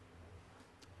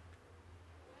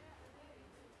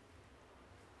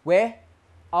 Where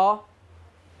are?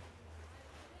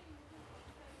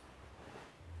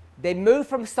 They move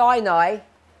from Sinai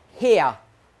here.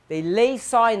 They leave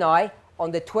Sinai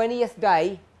on the 20th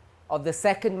day of the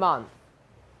 2nd month.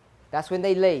 That's when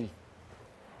they leave.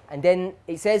 And then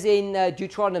it says in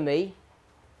Deuteronomy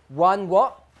 1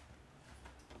 what?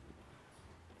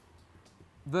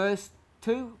 Verse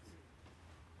 2?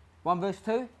 1 verse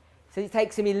 2? So it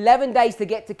takes him 11 days to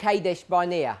get to Kadesh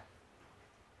Barnea.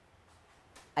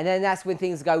 And then that's when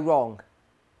things go wrong.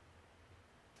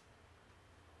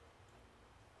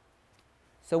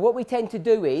 So what we tend to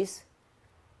do is,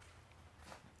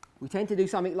 we tend to do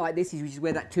something like this, which is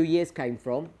where that 2 years came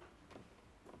from,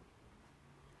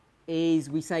 is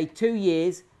we say 2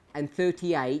 years and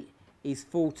 38 is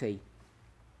 40. Is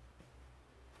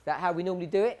that how we normally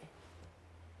do it?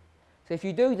 So if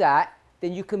you do that,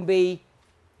 then you can be,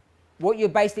 what you're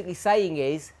basically saying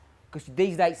is, because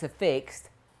these dates are fixed,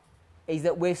 is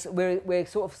that we're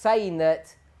sort of saying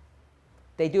that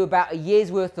they do about a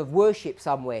year's worth of worship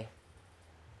somewhere.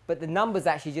 But the numbers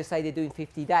actually just say they're doing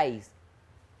 50 days.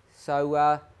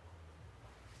 So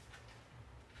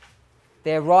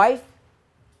they arrive,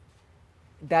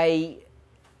 they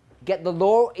get the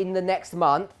law in the next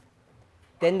month,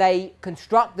 then they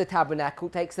construct the tabernacle,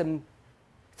 takes them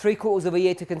 3/4 of a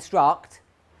year to construct,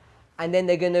 and then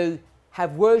they're going to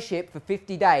have worship for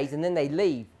 50 days and then they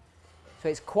leave. So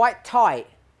it's quite tight.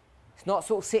 It's not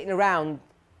sort of sitting around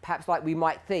perhaps like we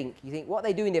might think. You think, what are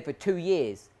they doing there for 2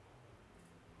 years?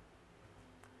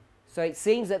 So it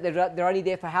seems that they're only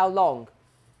there for how long?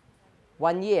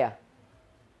 1 year.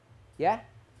 Yeah?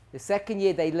 The second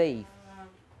year they leave.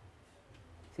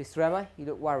 Sister Emma, you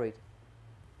look worried.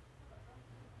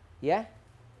 Yeah?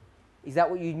 Is that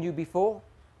what you knew before?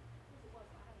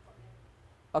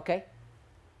 Okay.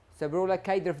 So we're all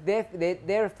okay. They're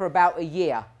there for about a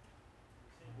year.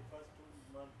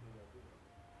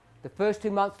 The first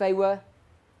 2 months they were?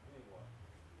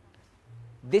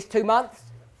 This 2 months?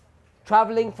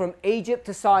 Travelling from Egypt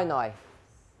to Sinai.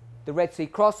 The Red Sea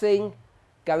crossing,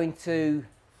 going to,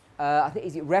 I think,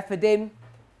 is it Rephidim?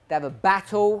 They have a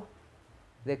battle.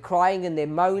 They're crying and they're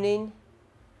moaning.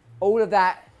 All of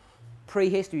that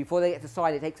prehistory, before they get to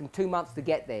Sinai, it takes them 2 months to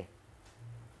get there.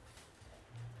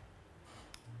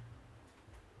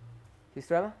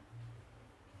 Sister Emma?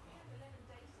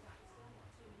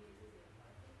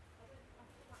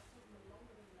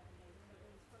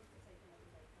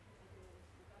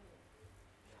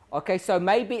 Okay, so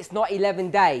maybe it's not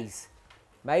 11 days.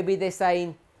 Maybe they're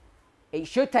saying it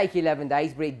should take 11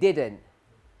 days, but it didn't.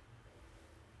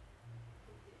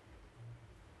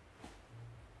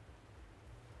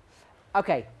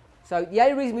 Okay, so the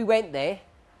only reason we went there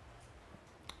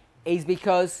is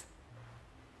because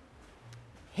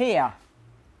here,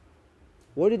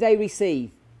 what did they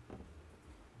receive?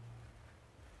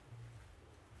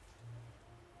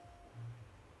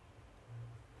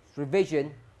 It's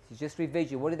revision. This is just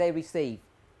revision. What did they receive?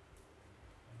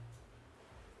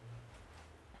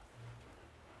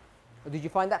 Or did you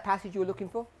find that passage you were looking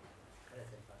for?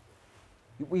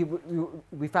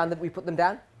 We found that we put them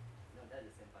down? No, that's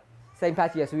the same passage. Same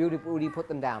passage, yes. We already put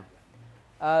them down.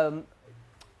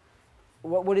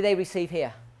 What did they receive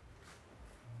here?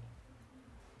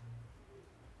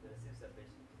 They received salvation.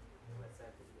 They were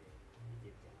sent to the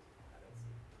Egyptians. I don't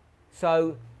see.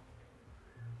 So,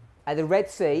 at the Red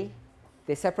Sea,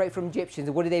 they separate from Egyptians,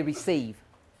 and what do they receive?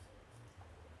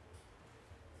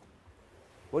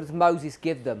 What does Moses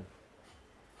give them?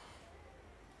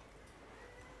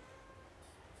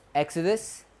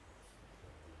 Exodus.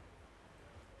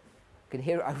 I can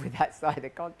hear it over that side. I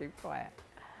can't keep quiet.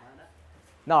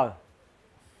 No.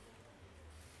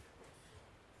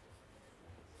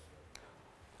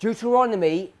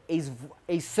 Deuteronomy is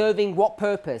serving what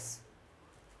purpose?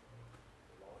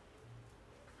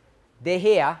 They're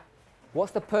here.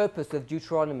 What's the purpose of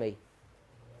Deuteronomy?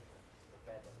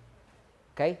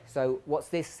 Okay, so what's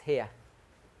this here?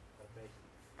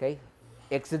 Okay,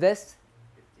 Exodus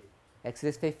 15.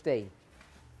 Exodus 15.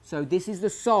 So this is the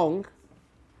song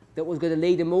that was going to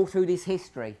lead them all through this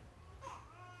history.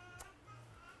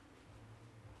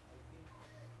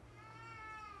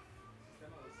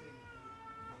 Sistema was saying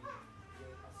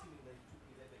you're assuming that it took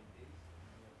 11 days,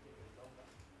 and you're taking longer.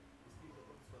 The Spirit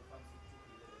of God confirms it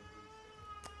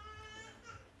took 11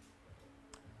 days.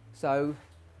 So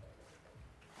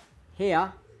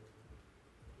here,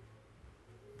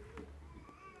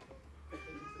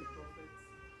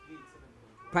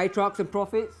 patriarchs and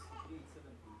prophets,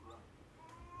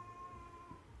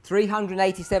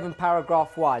 387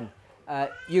 paragraph 1.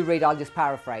 You read, I'll just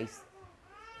paraphrase.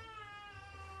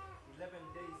 11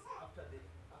 days after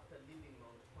leaving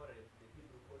Mount Horeb, the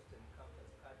Hebrew host encountered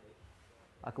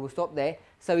Kadesh. Okay, we'll stop there.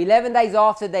 So 11 days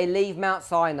after they leave Mount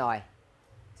Sinai. It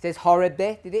says Horeb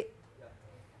there, did it? Yeah.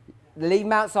 They leave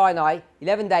Mount Sinai,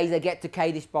 11 days they get to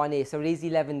Kadesh Barnea, so it is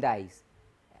 11 days.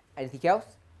 Anything else?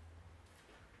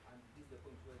 And this is the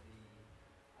point where the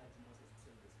urge Moses to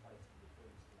send the spies to the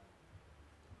promised land.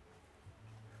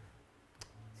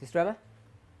 Sister Emma?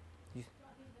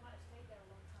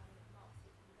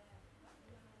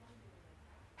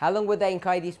 How long were they in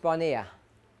Kadesh Barnea?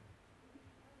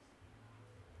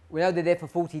 We know they're there for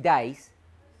 40 days.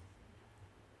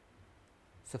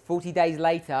 So 40 days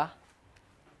later,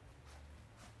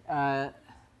 in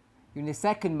the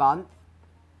second month,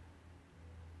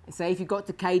 say if you got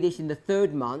to Kadesh in the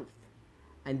third month,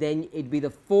 and then it'd be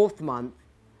the fourth month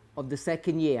of the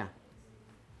second year.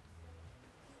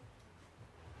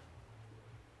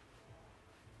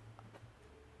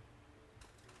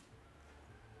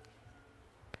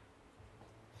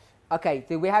 Okay,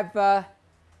 do we have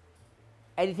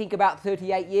anything about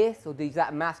 38 years, or is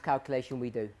that a math calculation we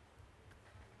do?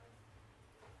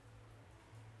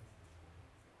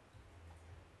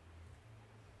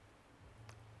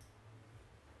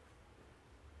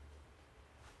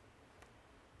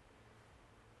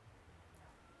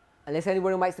 Unless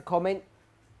anyone who makes a comment,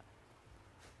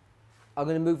 I'm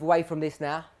going to move away from this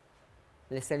now,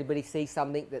 unless anybody sees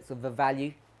something that's of a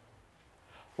value.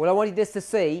 What I wanted us to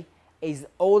see is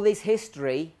all this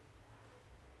history,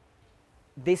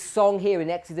 this song here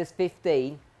in Exodus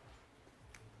 15.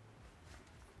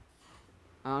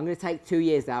 I'm going to take 2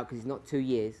 years out because it's not 2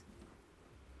 years.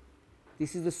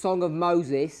 This is the song of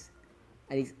Moses,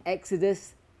 and it's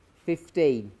Exodus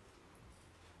 15.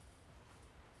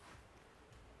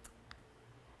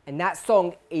 And that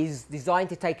song is designed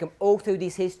to take them all through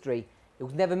this history. It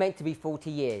was never meant to be 40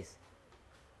 years.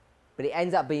 But it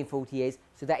ends up being 40 years.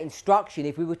 So that instruction,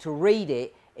 if we were to read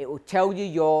it, it will tell you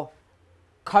your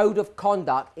code of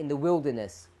conduct in the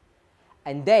wilderness.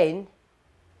 And then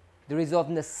there is of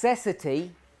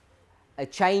necessity a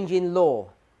change in law.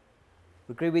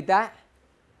 Agree with that?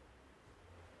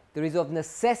 There is of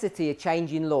necessity a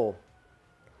change in law.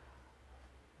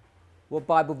 What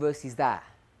Bible verse is that?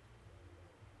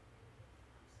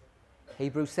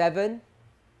 Hebrews 7.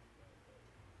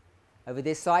 Over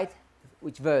this side.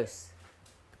 Which verse?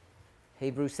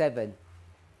 Hebrews 7.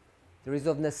 There is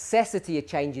of necessity a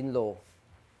change in law.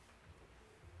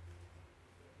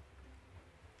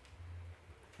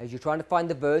 As you're trying to find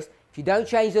the verse, if you don't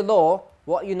change the law,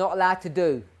 what are you not allowed to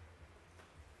do?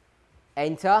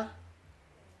 Enter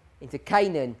into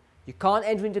Canaan. You can't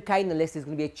enter into Canaan unless there's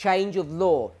going to be a change of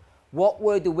law. What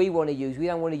word do we want to use? We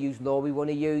don't want to use law, we want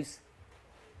to use...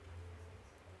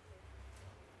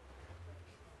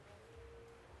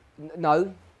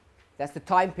 No, that's the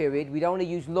time period. We don't want to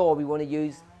use law, we want to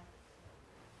use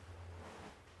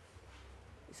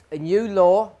a new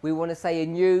law. We want to say a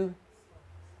new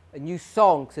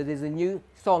song. So there's a new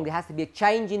song. There has to be a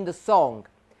change in the song.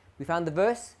 We found the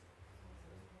verse?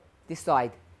 This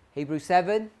side. Hebrews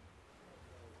 7.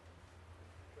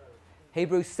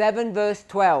 Hebrews 7 verse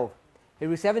 12.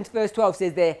 Hebrews 7 verse 12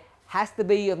 says there has to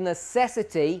be of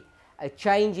necessity a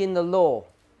change in the law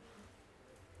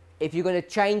if you're going to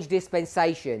change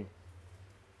dispensation.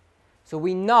 So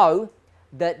we know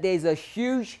that there's a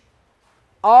huge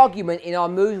argument in our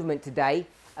movement today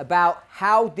about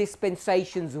how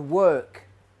dispensations work.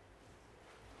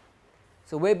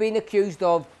 So we're being accused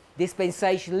of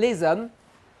dispensationalism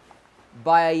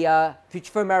by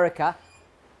Future for America.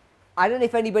 I don't know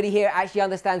if anybody here actually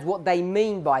understands what they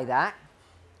mean by that.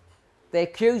 They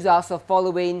accuse us of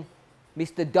following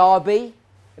Mr. Darby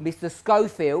and Mr.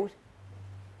 Schofield,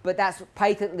 but that's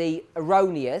patently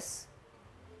erroneous,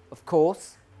 of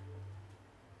course.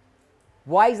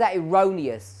 Why is that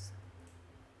erroneous?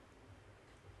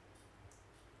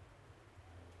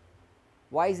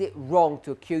 Why is it wrong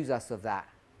to accuse us of that?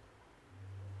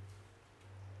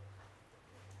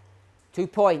 2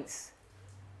 points.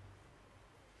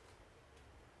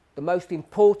 The most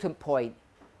important point.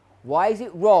 Why is it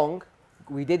wrong,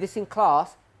 we did this in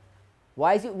class,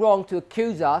 why is it wrong to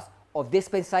accuse us of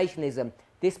dispensationalism?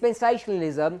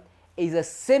 Dispensationalism is a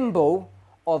symbol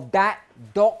of that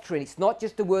doctrine. It's not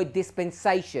just the word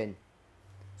dispensation.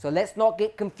 So let's not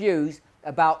get confused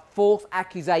about false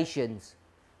accusations.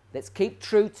 Let's keep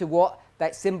true to what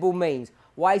that symbol means.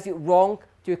 Why is it wrong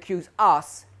to accuse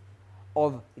us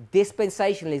of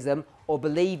dispensationalism or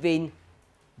believing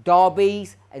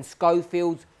Darby's and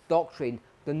Schofield's doctrine?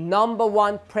 The number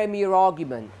one premier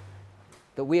argument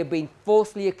that we have been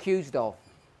falsely accused of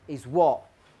is what?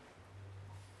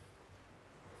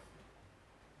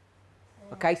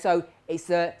 Okay, so it's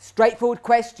a straightforward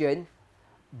question,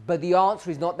 but the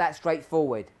answer is not that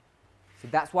straightforward. So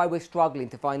that's why we're struggling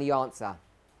to find the answer.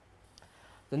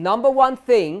 The number one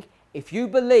thing, if you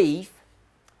believe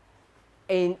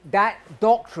in that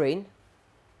doctrine,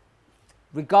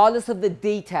 regardless of the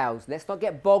details, let's not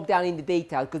get bogged down in the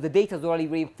details because the details already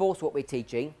reinforce what we're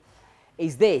teaching,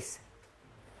 is this.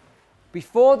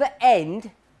 Before the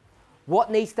end,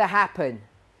 what needs to happen?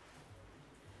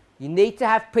 You need to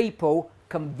have people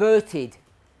converted.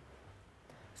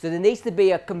 So there needs to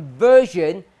be a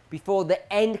conversion before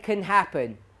the end can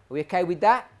happen. Are we okay with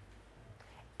that?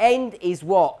 End is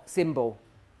what symbol?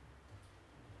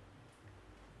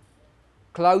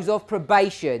 Close of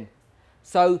probation.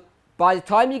 So by the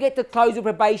time you get to close of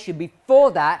probation,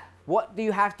 before that, what do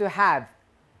you have to have?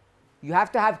 You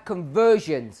have to have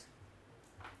conversions.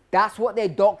 That's what their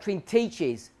doctrine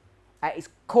teaches at its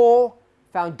core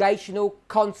foundational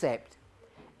concept.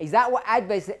 Is that what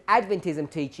Adventism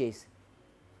teaches?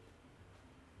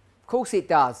 Of course it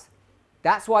does.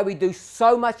 That's why we do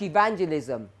so much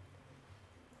evangelism.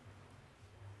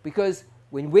 Because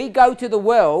when we go to the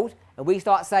world and we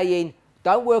start saying,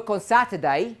 don't work on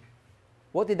Saturday,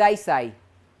 what did they say?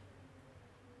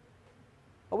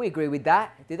 Oh, we agree with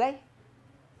that, did they?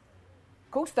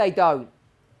 Of course they don't.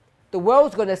 The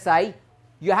world's going to say,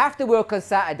 you have to work on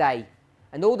Saturday.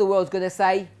 And all the world's going to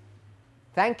say,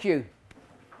 thank you.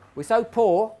 We're so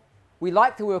poor, we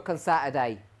like to work on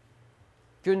Saturday.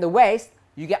 During the West,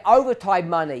 you get overtime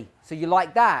money, so you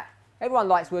like that. Everyone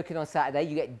likes working on Saturday.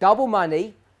 You get double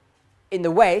money in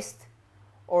the West,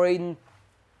 or in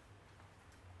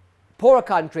poorer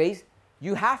countries,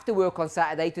 you have to work on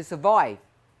Saturday to survive.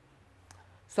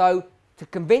 So to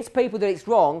convince people that it's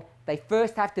wrong, they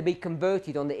first have to be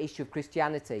converted on the issue of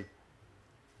Christianity.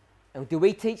 And do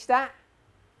we teach that?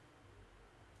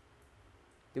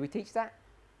 Do we teach that?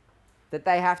 That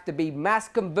they have to be mass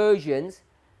conversions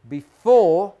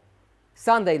before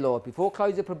Sunday law, before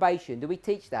close of probation. Do we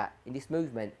teach that in this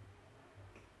movement?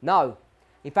 No.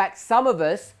 In fact, some of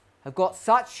us have got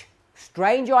such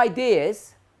strange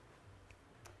ideas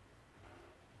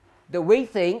that we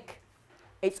think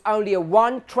it's only a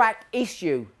one-track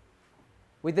issue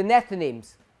with the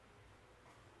Nethinims.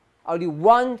 Only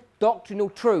one doctrinal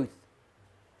truth.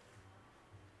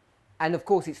 And of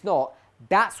course it's not.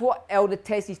 That's what Elder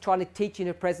Tess is trying to teach in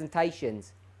her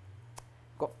presentations.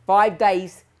 Got 5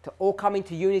 days to all come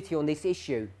into unity on this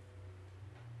issue.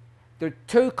 There are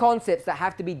two concepts that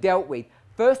have to be dealt with.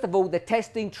 First of all, the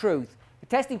testing truth. The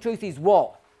testing truth is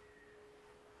what?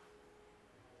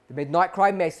 The Midnight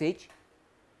Cry message.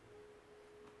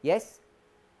 Yes?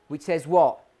 Which says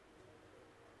what?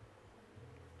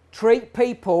 Treat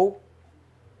people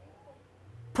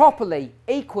properly,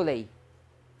 equally.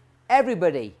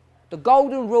 Everybody. The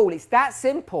golden rule, it's that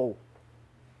simple.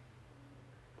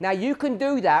 Now you can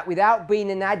do that without being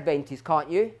an Adventist,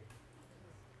 can't you?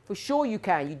 For sure you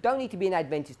can. You don't need to be an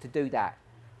Adventist to do that.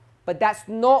 But that's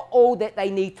not all that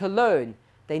they need to learn.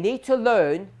 They need to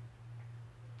learn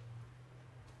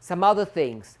some other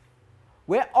things.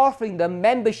 We're offering them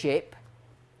membership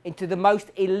into the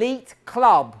most elite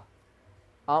club,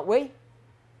 aren't we?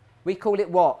 We call it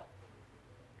what?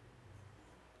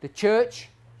 The Church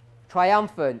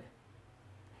Triumphant.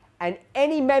 And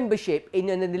any membership in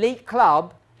an elite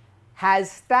club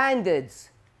has standards.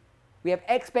 We have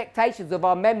expectations of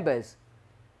our members.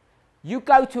 You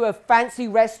go to a fancy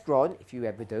restaurant, if you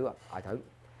ever do, I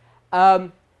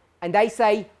don't, and they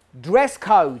say dress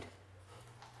code.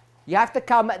 You have to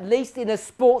come at least in a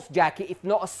sports jacket, if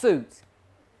not a suit.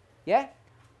 Yeah?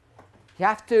 You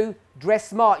have to dress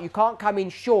smart. You can't come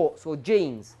in shorts or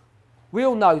jeans. We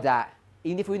all know that,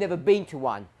 even if we've never been to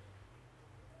one.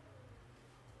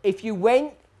 If you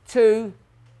went on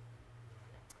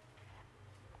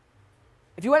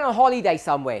holiday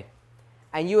somewhere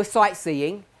and you were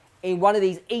sightseeing in one of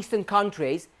these eastern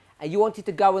countries and you wanted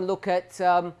to go and look at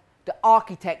the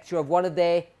architecture of one of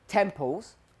their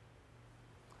temples,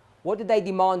 what did they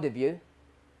demand of you?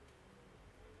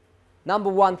 Number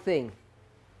one thing,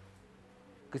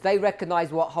 because they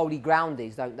recognize what holy ground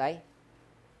is, don't they?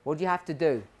 What do you have to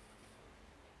do?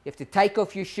 You have to take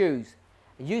off your shoes.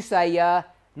 And you say,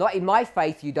 not in my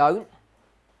faith you don't.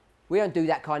 We don't do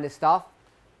that kind of stuff.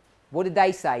 What did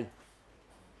they say?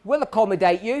 We'll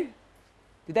accommodate you.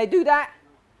 Did they do that?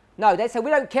 No, they said,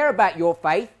 we don't care about your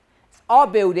faith. It's our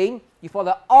building. You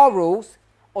follow our rules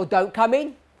or don't come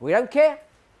in. We don't care.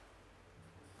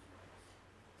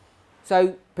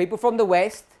 So people from the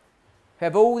West who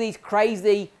have all these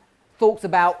crazy thoughts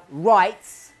about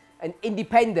rights and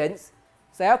independence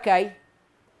say, okay,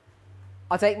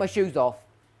 I'll take my shoes off.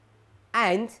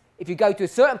 And if you go to a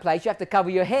certain place, you have to cover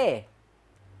your hair.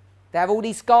 They have all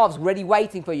these scarves ready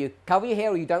waiting for you. Cover your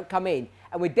hair or you don't come in.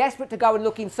 And we're desperate to go and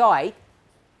look inside,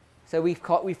 so we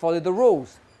follow the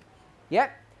rules.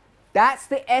 Yep? That's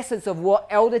the essence of what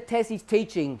Elder Tess is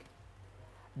teaching.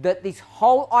 that this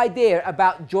whole idea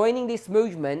about joining this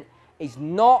movement is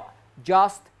not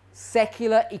just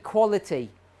secular equality.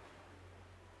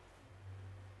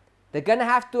 They're going to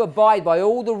have to abide by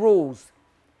all the rules.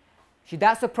 Should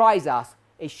that surprise us?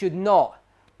 It should not.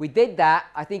 We did that,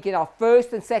 I think, in our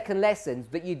first and second lessons,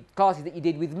 classes that you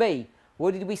did with me.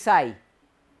 What did we say?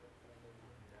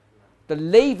 The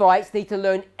Levites need to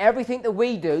learn everything that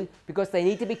we do because they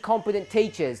need to be competent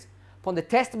teachers. Upon the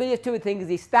testimony of two things is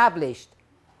established.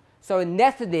 So a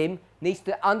Nethinim needs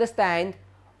to understand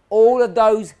all of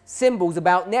those symbols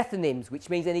about Nethinims, which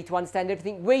means they need to understand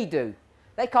everything we do.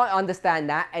 They can't understand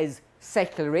that as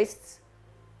secularists,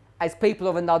 as people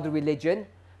of another religion.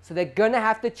 So they're going to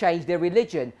have to change their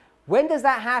religion. When does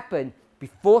that happen?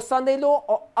 Before Sunday law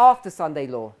or after Sunday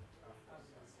law?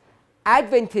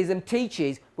 Adventism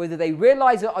teaches, whether they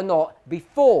realize it or not,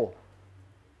 before.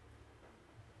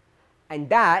 And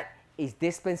that is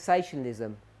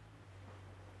dispensationalism.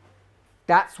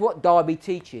 That's what Darby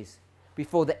teaches.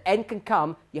 Before the end can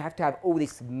come, you have to have all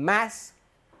this mass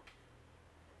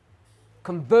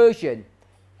conversion.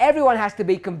 Everyone has to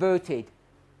be converted.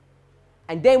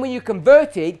 And then when you're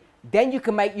converted, then you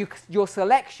can make your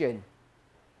selection.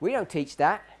 We don't teach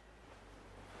that.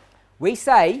 We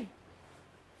say,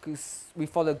 because we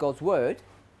follow God's word,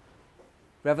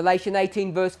 Revelation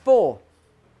 18 verse 4,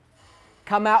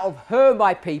 come out of her,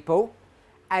 my people.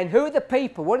 And who are the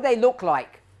people? What do they look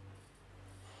like?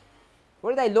 What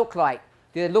do they look like?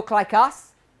 Do they look like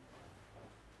us?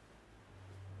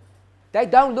 They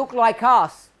don't look like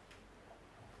us.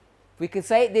 If we can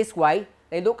say it this way,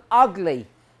 they look ugly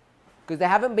because they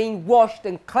haven't been washed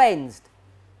and cleansed.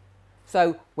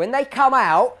 So when they come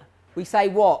out, we say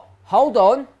what? Hold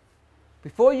on.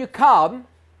 Before you come,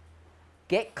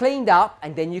 get cleaned up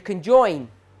and then you can join.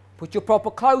 Put your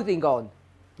proper clothing on.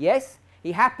 Yes?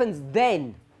 It happens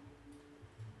then,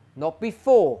 not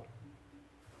before.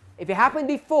 If it happened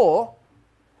before,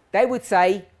 they would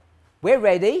say, we're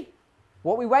ready.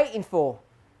 What are we waiting for?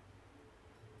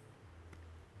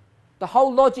 The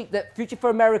whole logic that Future for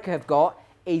America have got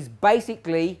is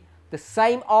basically the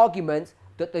same arguments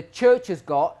that the church has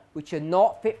got, which are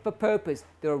not fit for purpose.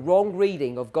 They're a wrong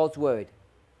reading of God's word.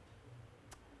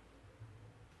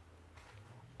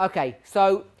 Okay,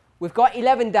 so we've got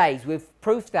 11 days. We've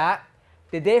proved that.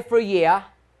 They're there for a year.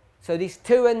 So this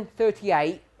 2 and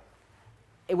 38,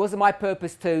 it wasn't my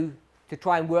purpose to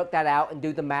try and work that out and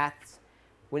do the maths.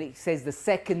 When it says the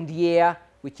second year,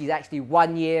 which is actually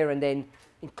 1 year, and then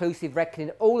inclusive reckoning,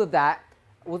 all of that,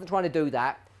 I wasn't trying to do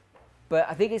that. But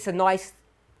I think it's a nice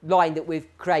line that we've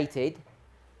created.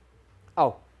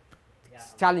 Oh, Yeah,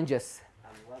 challenge us.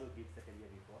 One would be second year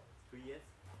before, 3 years.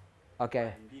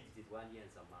 Okay. Indeed, it is 1 year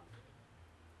and some months.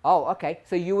 Oh, okay.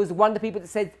 So you was one of the people that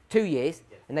said 2 years,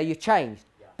 Yes. and now you've changed.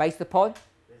 Yeah. Based upon?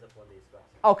 Based upon the instruction.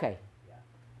 Okay. Yeah.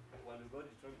 When we go to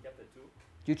Deuteronomy chapter 2,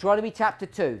 Deuteronomy chapter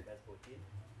 2. verse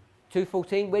 14.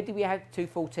 2:14. Where did we have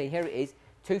 2:14? Here it is.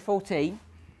 2:14.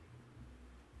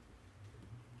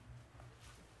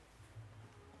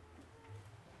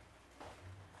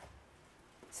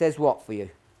 Says what for you?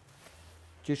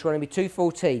 Deuteronomy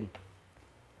 2:14.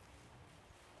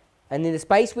 And in the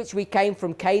space which we came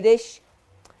from Kadesh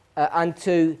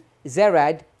unto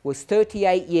Zerad was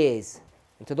 38 years,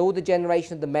 until all the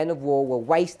generation of the men of war were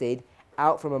wasted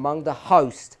out from among the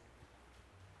host.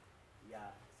 Yeah,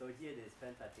 so here they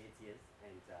spent 38 years,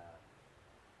 and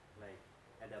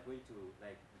and they're going to,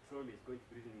 Deuteronomy is going to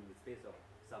be written in the space of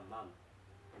some months.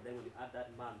 And then when you add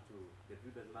that month to the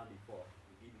previous month before,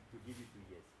 to give you 2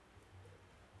 years.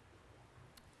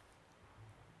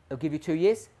 They'll give you 2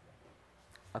 years.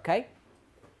 Okay.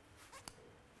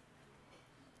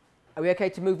 Are we okay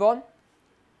to move on?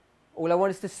 All I want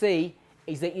us to see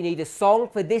is that you need a song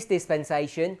for this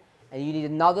dispensation and you need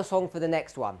another song for the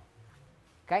next one.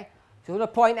 Okay? So I want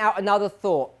to point out another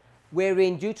thought. We're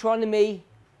in Deuteronomy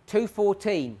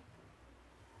 2:14.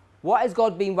 What has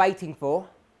God been waiting for?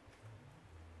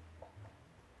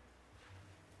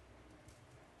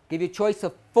 Give you a choice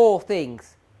of 4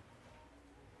 things.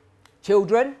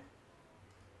 Children,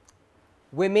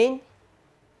 women,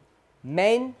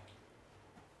 men,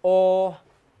 or,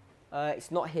 it's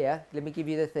not here, let me give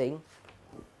you the thing,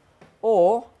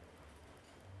 or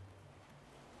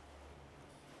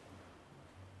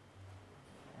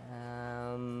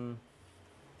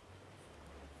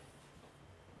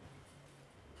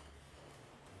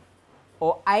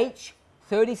H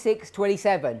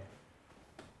 36:27.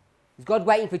 Is God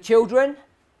waiting for children,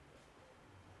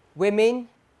 women,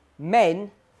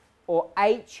 men, or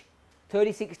H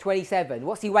 36:27?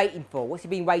 What's he waiting for? What's he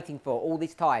been waiting for all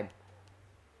this time?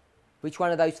 Which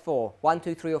one of those 4? 1,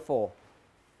 2, 3, or 4?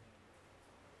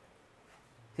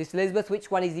 Sister Elizabeth,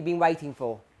 which one has he been waiting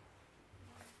for?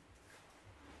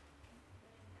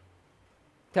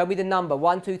 Tell me the number,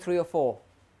 1, 2, 3 or 4.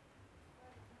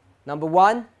 Number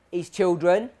 1 is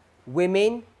children,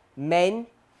 women, men,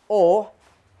 or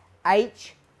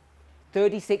H,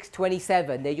 36,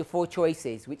 27. They're your 4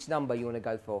 choices. Which number you want to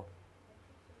go for?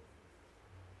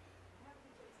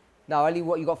 No, only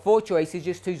what? You've got 4 choices,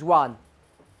 just choose one.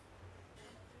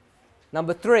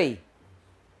 Number 3.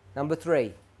 Number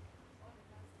 3.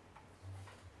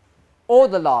 Or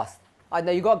the last. I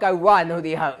know you've got to go one or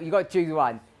the other. You've got to choose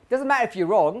one. Doesn't matter if you're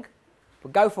wrong,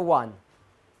 but go for one.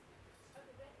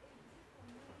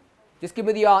 Just give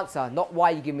me the answer, not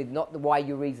why you give me, not the why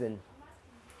you reason.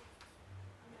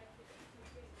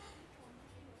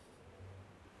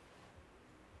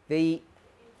 The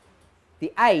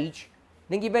age,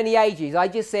 didn't give any ages. I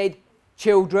just said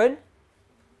children,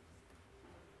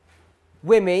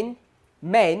 women,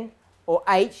 men, or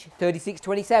H, 36,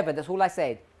 27. That's all I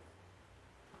said.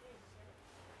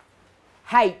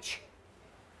 H.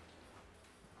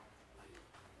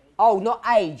 Oh, not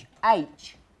age,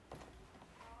 H.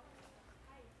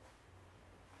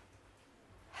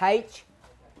 H,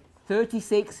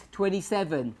 36,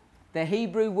 27. The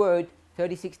Hebrew word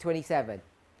 36, 27.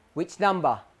 Which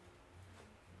number?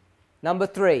 Number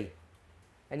 3.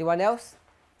 Anyone else?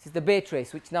 Sister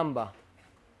Beatrice, which number?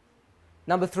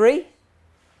 Number 3?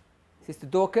 Sister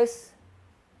Dorcas,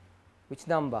 which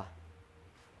number?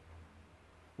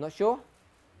 Not sure?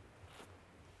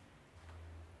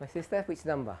 My sister, which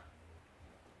number?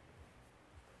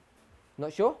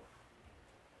 Not sure?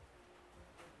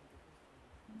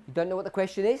 You don't know what the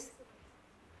question is?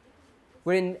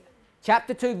 We're in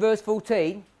chapter 2, verse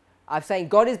 14. I'm saying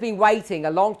God has been waiting a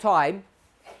long time.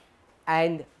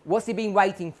 And what's he been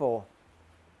waiting for?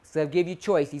 So I'll give you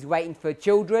choice. He's waiting for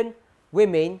children,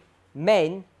 women,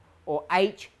 men, or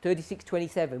H, 36,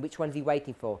 27. Which one is he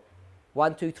waiting for?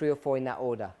 1, 2, 3, or 4 in that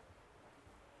order.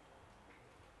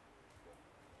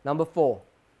 Number 4.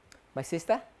 My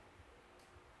sister?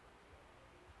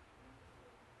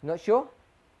 Not sure?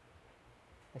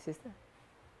 My sister?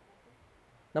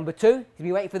 Number 2, he's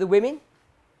been waiting for the women.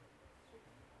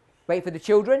 Waiting for the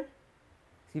children. So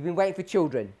he's been waiting for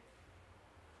children.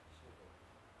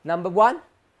 Number 1?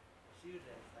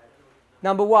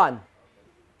 Number 1.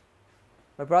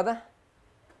 My brother?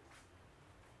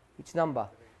 Which number?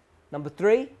 Number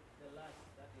 3?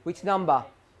 Which number?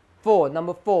 4.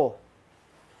 Number 4.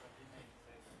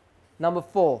 Number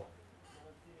 4.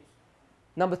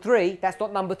 Number 3, that's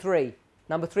not number 3.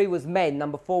 Number 3 was men.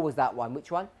 Number 4 was that one.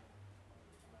 Which one?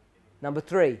 Number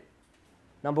 3.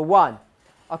 Number 1.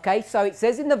 Okay, so it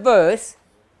says in the verse,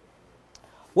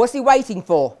 what's he waiting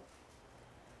for?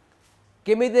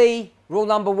 Give me the rule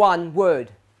number 1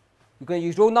 word. You're going to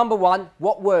use rule number 1.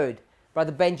 What word?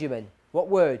 Brother Benjamin. What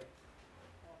word?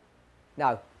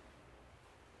 No.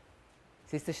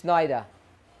 Sister Schneider.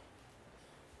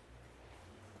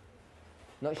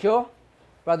 Not sure?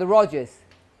 Brother Rogers.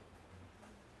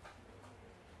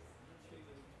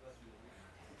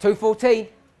 2:14.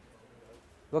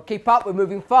 We'll keep up. We're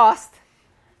moving fast.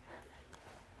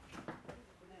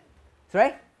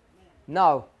 3?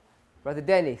 No. Brother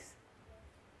Dennis.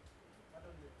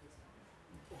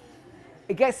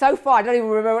 It gets so far, I don't even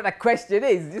remember what the question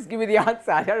is. Just give me the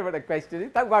answer. I don't know what the question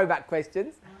is. Don't worry about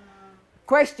questions.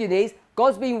 Question is,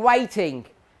 God's been waiting.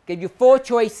 Gave you 4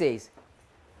 choices.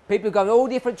 People have got all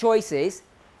different choices.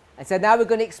 And so now we're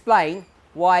going to explain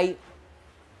why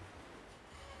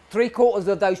 3/4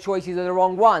 of those choices are the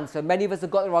wrong ones. So many of us have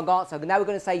got the wrong answer. But now we're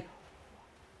going to say,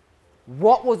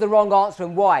 what was the wrong answer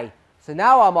and why? So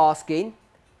now I'm asking,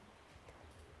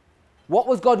 what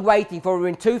was God waiting for? We're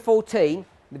in 2:14.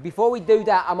 Before we do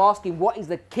that, I'm asking, what is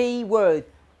the key word?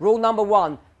 Rule number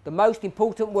 1, the most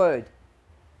important word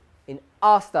in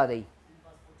our study.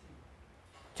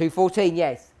 2:14,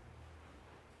 yes.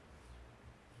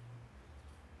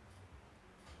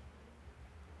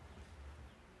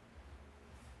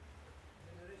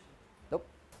 Nope.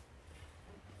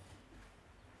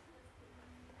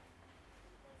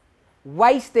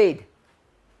 Wasted.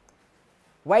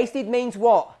 Wasted means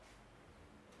what?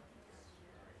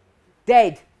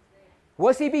 Dead.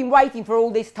 What's he been waiting for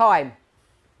all this time?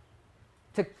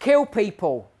 To kill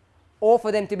people or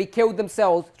for them to be killed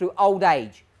themselves through old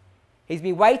age. He's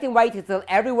been waiting until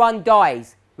everyone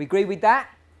dies. We agree with that?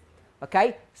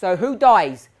 Okay, so who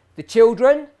dies? The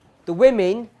children, the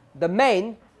women, the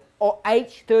men, or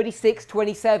H 36,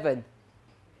 27?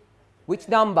 Which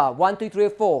number? 1, 2, 3, or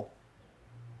 4?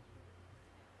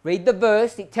 Read the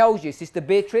verse, it tells you, Sister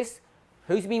Beatrice,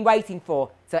 who's been waiting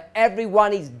for? So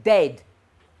everyone is dead.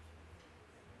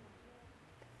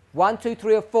 1, 2,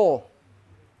 3, or 4?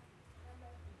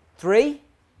 3?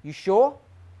 You sure?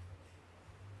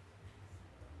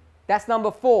 That's number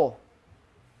 4.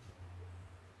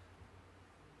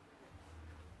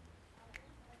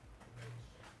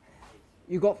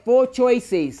 You've got 4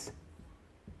 choices.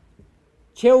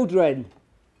 Children,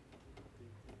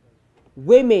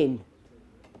 women,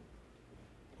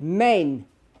 men,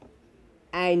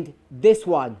 and this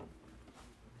one.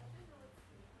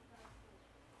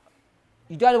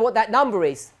 You don't know what that number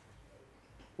is?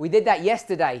 We did that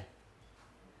yesterday.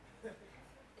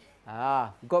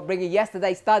 You've got to bring a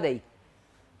yesterday study.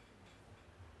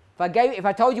 If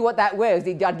I told you what that was,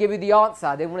 I'd give you the answer.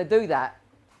 I didn't want to do that.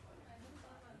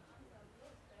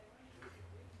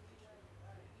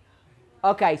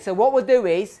 Okay, so what we'll do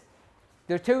is,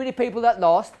 there are too many people that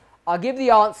lost. I'll give the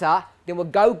answer, then we'll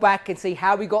go back and see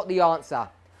how we got the answer.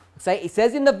 So it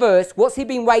says in the verse, what's he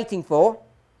been waiting for?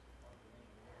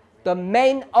 The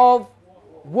men of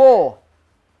war.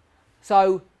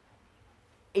 So,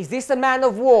 is this a man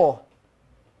of war?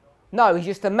 No, he's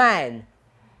just a man.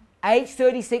 Age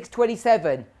 36,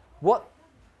 27. What?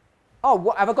 Oh,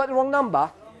 what, have I got the wrong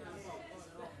number?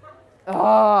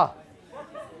 Ah.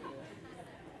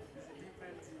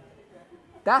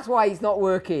 That's why he's not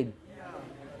working.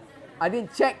 I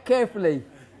didn't check carefully.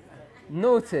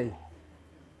 Naughty.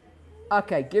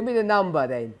 Okay, give me the number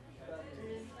then.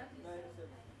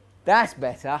 That's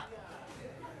better.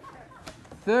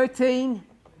 13,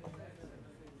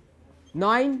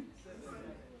 9. Is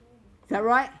that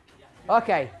right?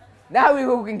 Okay, now we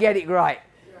all can get it right.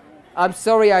 I'm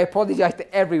sorry, I apologize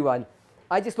to everyone.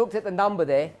 I just looked at the number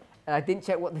there and I didn't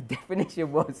check what the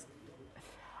definition was.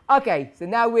 Okay, so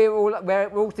now we're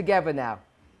all together now.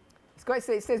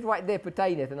 It says right there,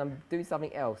 pertaineth, and I'm doing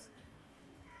something else.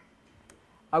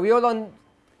 Are we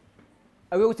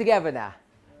all together now?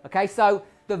 Okay, so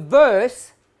the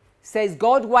verse says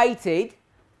God waited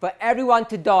for everyone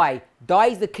to die. Die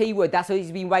is the key word, that's what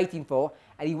he's been waiting for.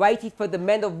 And he waited for the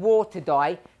men of war to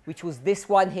die, which was this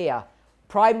one here.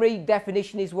 Primary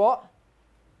definition is what?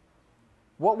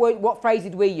 What phrase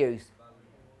did we use?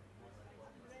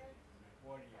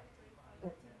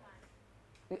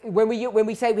 When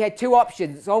we say we had 2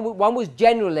 options, so one was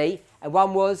generally and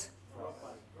one was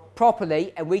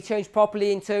properly, and we changed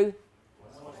properly into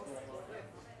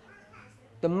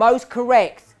the most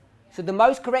correct. So the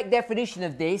most correct definition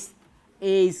of this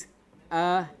is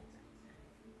we'll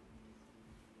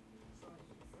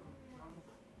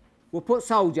put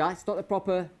soldier, it's not the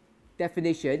proper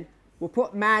definition. We'll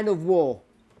put man of war.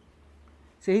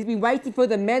 So he's been waiting for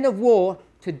the men of war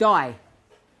to die.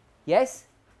 Yes?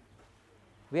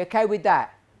 We okay with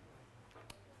that?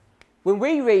 When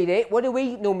we read it, what do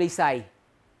we normally say?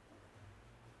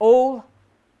 All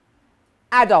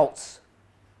adults,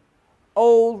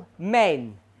 all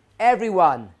men,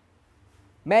 everyone,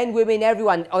 men, women,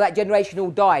 everyone, or that generation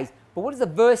all dies. But what does the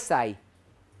verse say?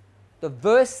 The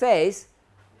verse says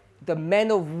the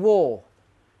men of war.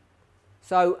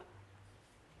 So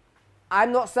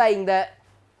I'm not saying that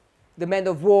the men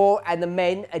of war and the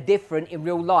men are different in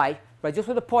real life, but I just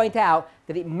want to point out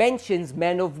that it mentions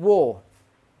men of war.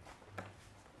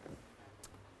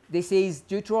 This is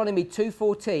Deuteronomy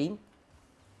 2:14.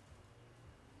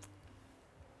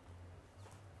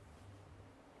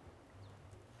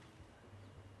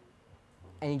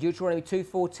 And in Deuteronomy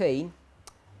 2:14,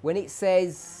 when it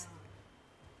says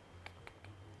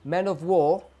men of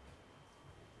war,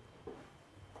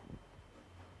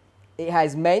 it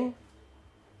has men,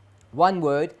 one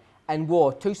word, and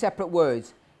war, 2 separate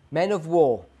words. Men of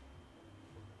war.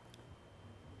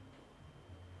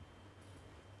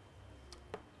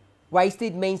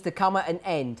 Wasted means to come at an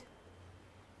end.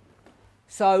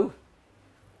 So,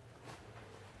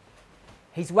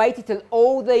 he's waited till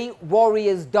all the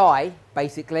warriors die,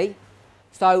 basically.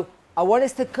 So, I want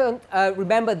us to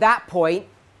remember that point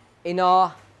in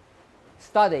our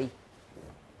study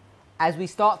as we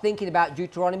start thinking about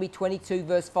Deuteronomy 22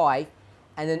 verse 5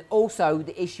 and then also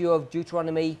the issue of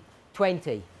Deuteronomy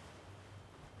 20.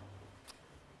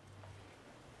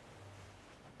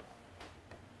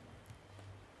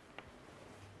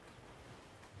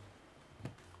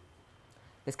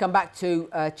 Let's come back to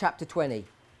chapter 20.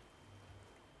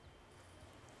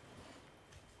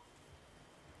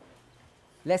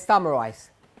 Let's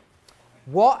summarize.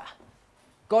 What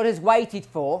God has waited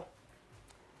for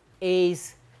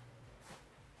is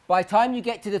by the time you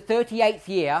get to the 38th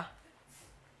year,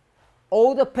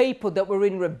 all the people that were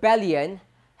in rebellion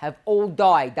have all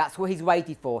died. That's what he's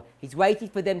waited for. He's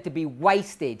waited for them to be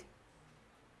wasted.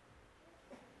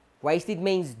 Wasted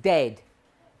means dead.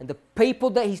 And the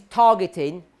people that he's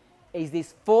targeting is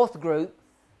this 4th group,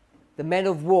 the men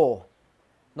of war.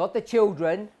 Not the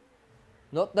children,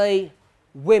 not the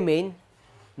women,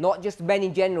 not just men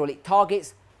in general. It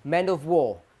targets men of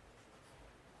war.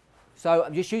 So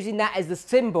I'm just using that as the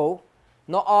symbol,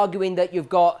 not arguing that you've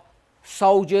got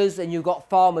soldiers and you've got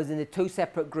farmers in the two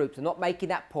separate groups. I'm not making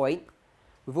that point.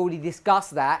 We've already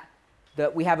discussed that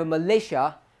we have a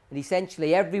militia and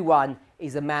essentially everyone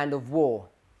is a man of war.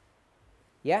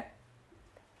 Yeah?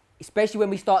 Especially when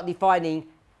we start defining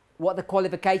what the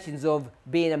qualifications of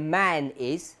being a man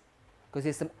is, because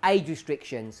there's some age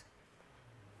restrictions.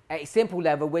 At a simple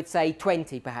level, we'd say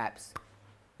 20 perhaps.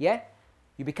 Yeah?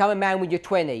 You become a man when you're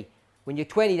 20. When you're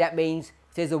 20, that means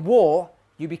if there's a war,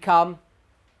 you become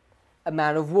a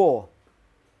man of war.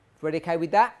 Everybody okay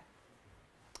with that?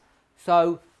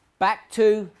 So, back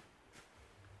to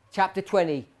chapter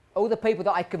 20. All the people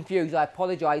that I confuse, I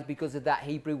apologize because of that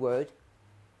Hebrew word.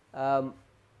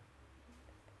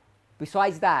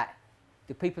 Besides that,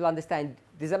 do people understand?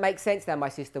 Does that make sense now, my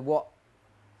sister, what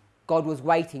God was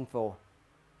waiting for?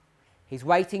 He's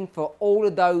waiting for all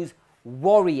of those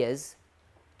warriors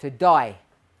to die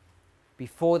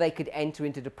before they could enter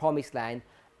into the promised land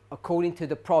according to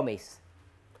the promise.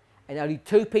 And only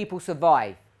two people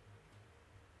survive,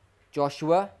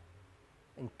 Joshua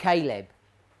and Caleb.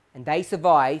 And they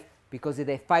survive because of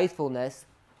their faithfulness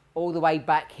all the way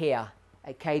back here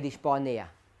at Kadesh Barnea.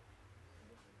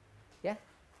 Yeah?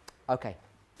 Okay.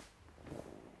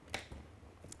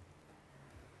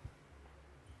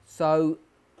 So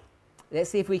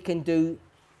let's see if we can do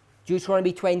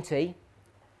Deuteronomy 20.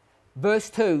 Verse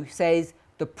 2 says,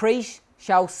 the priest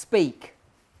shall speak.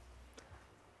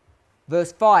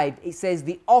 Verse 5, it says,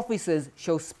 the officers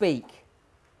shall speak.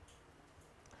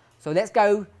 So let's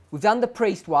go, we've done the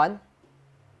priest one,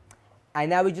 and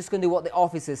now we're just going to do what the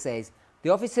officer says. The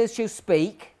officers shall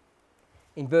speak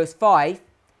in verse 5,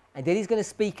 and then he's going to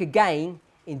speak again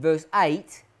in verse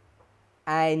 8,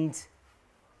 and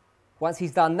once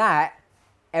he's done that,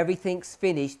 everything's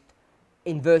finished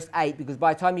in verse 8, because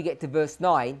by the time you get to verse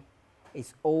 9,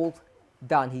 it's all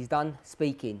done. He's done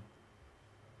speaking.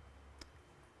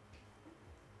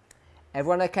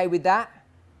 Everyone okay with that?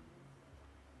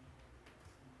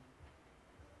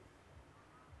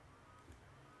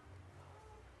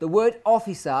 The word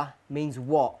officer means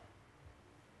what?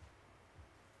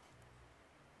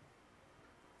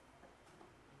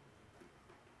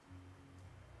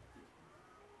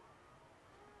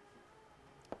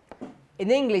 In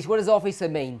English, what does officer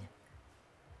mean?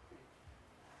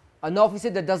 An officer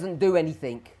that doesn't do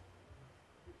anything.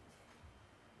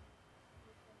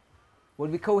 What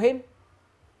do we call him?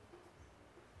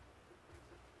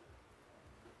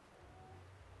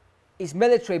 He's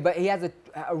military, but he has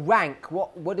a rank.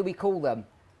 What do we call them?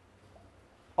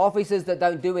 Officers that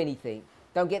don't do anything.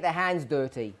 Don't get their hands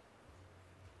dirty.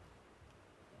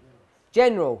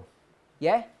 General.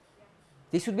 Yeah?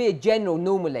 This would be a general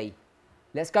normally.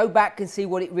 Let's go back and see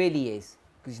what it really is,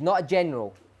 because it's not a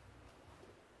general.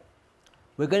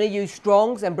 We're going to use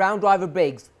Strong's and Brown Driver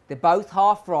Briggs. They're both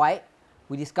half right.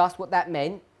 We discussed what that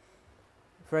meant.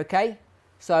 Okay?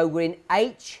 So we're in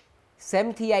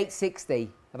H7860.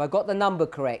 Have I got the number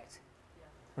correct? Yeah.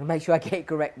 I want to make sure I get it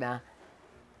correct now.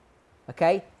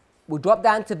 Okay? We'll drop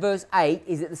down to verse 8.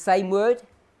 Is it the same word?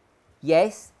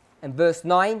 Yes. And verse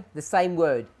 9, the same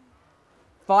word.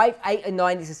 5, 8 and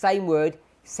 9 is the same word.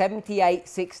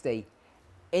 7860.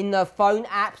 In the phone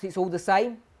apps, it's all the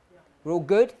same? Yeah. We're all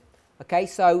good? Okay,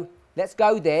 so let's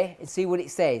go there and see what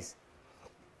it says.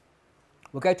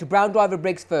 We'll go to Brown Driver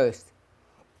Briggs first.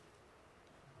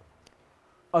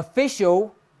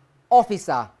 Official,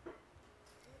 officer.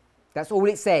 That's all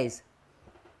it says.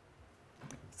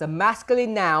 It's a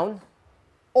masculine noun,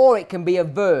 or it can be a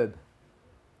verb.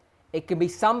 It can be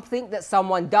something that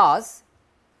someone does.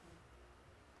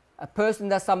 A person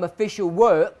does some official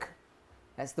work.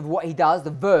 That's what he does,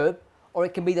 the verb. Or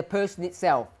it can be the person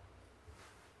itself.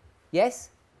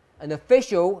 Yes? An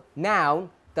official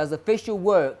noun does official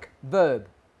work, verb.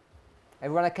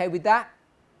 Everyone okay with that?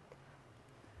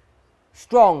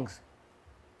 Strong's.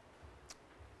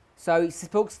 So it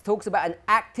talks about an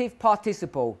active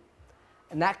participle.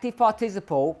 An active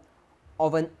participle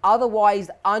of an otherwise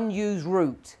unused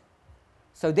root.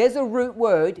 So there's a root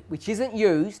word which isn't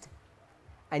used,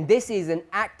 and this is an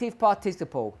active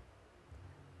participle.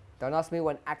 Don't ask me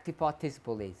what an active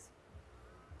participle is.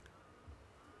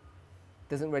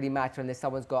 Doesn't really matter unless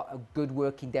someone's got a good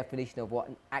working definition of what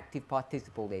an active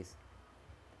participle is.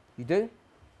 You do?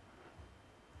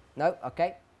 No?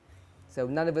 Okay. So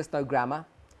none of us know grammar.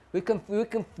 We can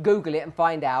Google it and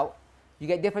find out. You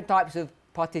get different types of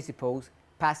participles,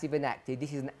 passive and active.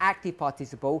 This is an active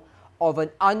participle of an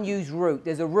unused root.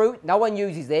 There's a root, no one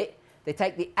uses it. They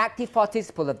take the active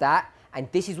participle of that and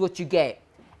this is what you get.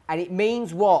 And it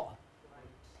means what?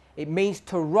 It means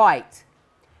to write.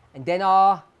 And then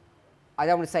I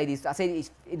don't want to say this, I say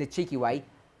this in a cheeky way.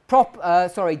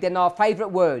 Then our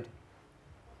favourite word.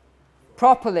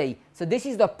 Properly. So this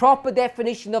is the proper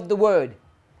definition of the word.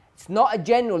 It's not a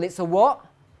general, it's a what?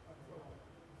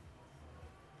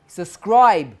 It's a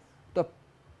scribe. The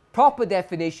proper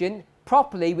definition,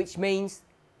 properly, which means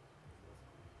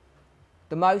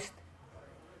the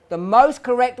most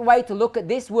correct way to look at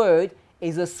this word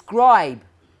is a scribe.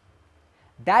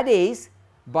 That is,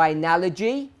 by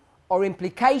analogy or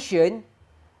implication,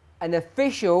 an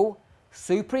official,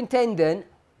 superintendent,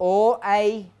 or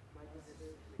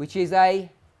which is a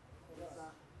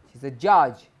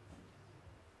judge.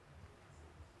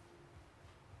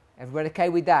 Everybody okay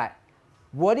with that?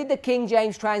 What did the King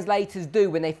James translators do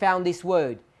when they found this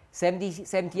word,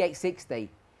 7860?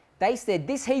 They said,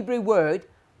 this Hebrew word,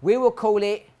 we will call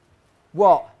it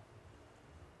what?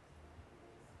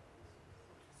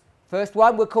 First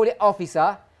one, we'll call it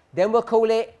officer. Then we'll call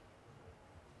it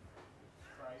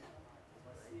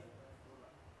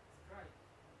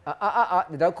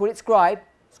They don't call it scribe.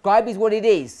 Scribe is what it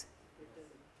is.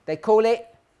 They call it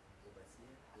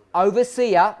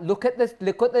overseer. Look at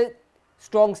the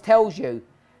Strong's tells you.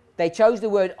 They chose the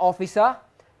word officer,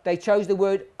 they chose the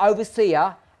word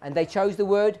overseer, and they chose the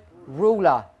word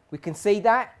ruler. We can see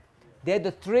that. They're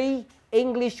the three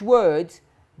English words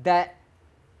that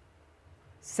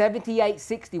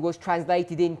 7860 was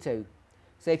translated into.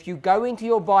 So if you go into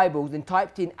your Bibles and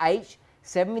typed in H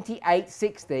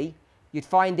 7860, you'd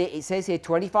find it says here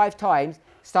 25 times.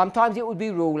 Sometimes it would be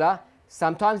ruler,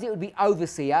 sometimes it would be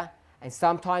overseer, and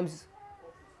sometimes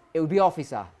it would be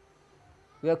officer.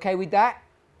 We okay with that?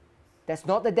 That's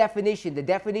not the definition. The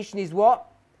definition is what?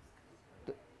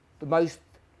 The most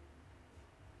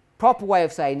proper way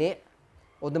of saying it,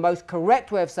 or the most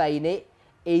correct way of saying it,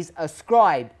 is a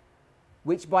scribe,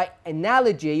 which by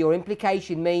analogy or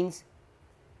implication means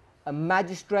a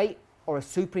magistrate or a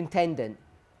superintendent.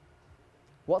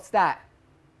 What's that?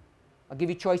 I'll give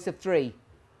you a choice of three.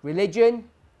 Religion,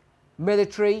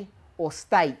 military, or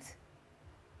state.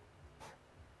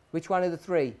 Which one of the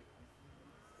three?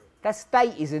 That's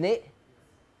state, isn't it?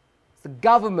 It's the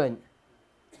government.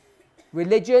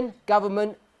 Religion,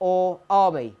 government, or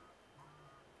army.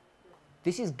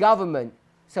 This is government.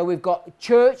 So we've got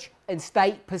church and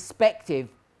state perspective.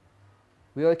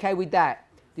 We're okay with that?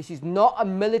 This is not a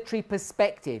military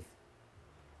perspective.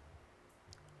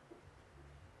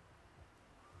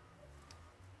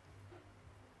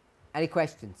 Any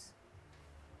questions?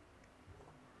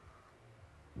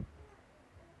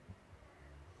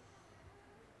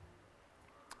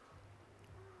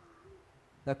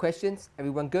 No questions?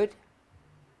 Everyone good?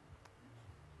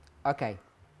 Okay.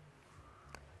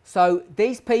 So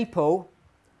these people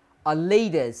are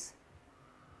leaders,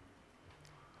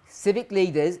 civic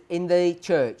leaders in the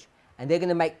church, and they're going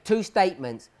to make two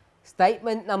statements.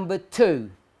 Statement number 2,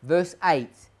 verse 8.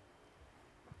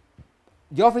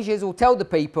 The officers will tell the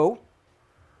people,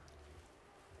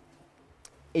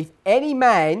 if any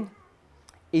man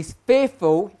is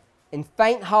fearful and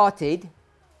faint-hearted,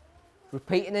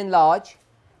 repeat and enlarge,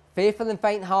 fearful and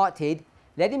faint-hearted,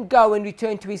 let him go and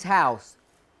return to his house.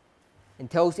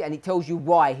 And it tells you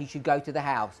why he should go to the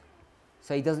house,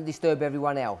 so he doesn't disturb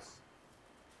everyone else.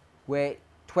 We're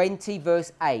 20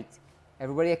 verse 8.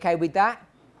 Everybody okay with that?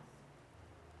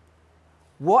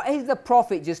 What is the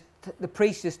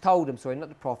priest just told them? Sorry, not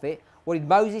the prophet. What did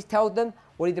Moses tell them?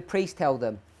 What did the priest tell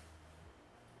them?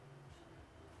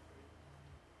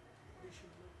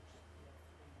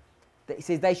 He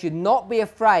says they should not be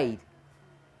afraid.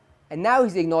 And now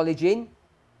he's acknowledging,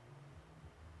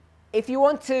 if you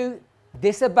want to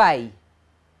disobey,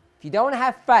 if you don't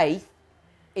have faith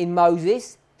in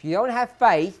Moses, if you don't have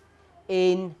faith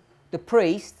in the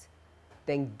priest,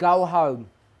 then go home.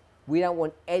 We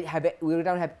don't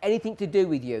have anything to do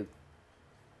with you.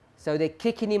 So they're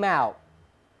kicking him out.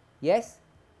 Yes?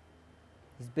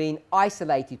 He's been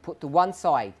isolated, put to one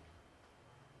side.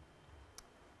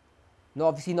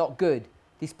 Obviously not good.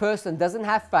 This person doesn't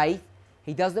have faith.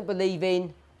 He doesn't believe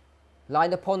in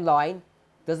line upon line.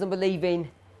 Doesn't believe in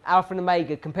alpha and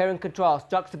omega, compare and contrast,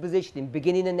 juxtapositioning,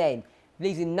 beginning and end. He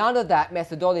believes in none of that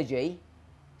methodology.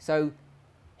 So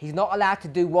he's not allowed to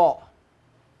do what?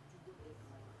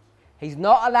 He's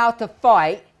not allowed to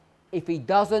fight if he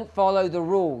doesn't follow the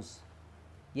rules.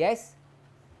 Yes?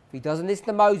 If he doesn't listen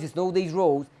to Moses and all these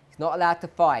rules, he's not allowed to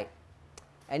fight.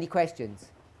 Any questions?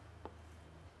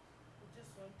 I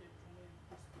just wanted to know if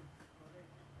this would be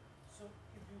correct. So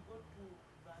if you go to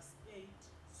verse 8,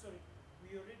 sorry,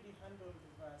 we already handled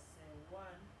verse 1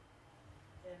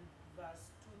 and verse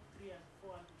 2, 3 and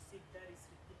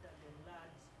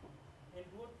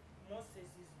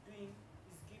doing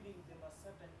is giving them a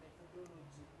certain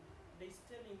methodology. He's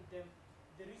telling them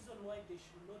the reason why they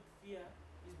should not fear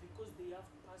is because they have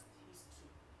past history.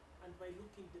 And by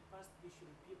looking the past, they should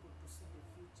be able to see the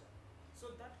future.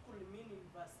 So that could mean in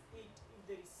verse 8, if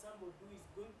there is somebody who is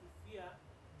going to fear,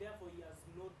 therefore he has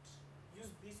not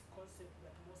used this concept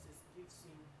that Moses gives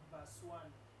in verse 1.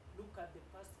 Look at the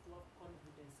past to have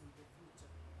confidence in the future.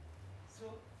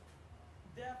 So,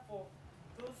 therefore,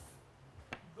 those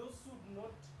who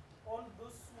not, all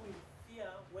those who will fear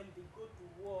when they go to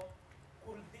war,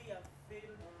 could they have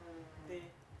failed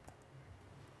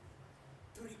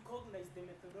to recognize the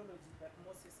methodology that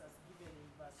Moses has given in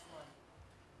verse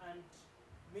 1? And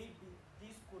maybe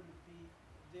this could be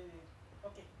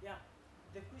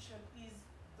the question is,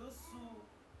 those who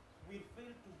will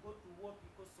fail to go to war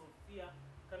because of fear,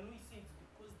 can we say it's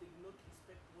because they do not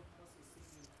respect what Moses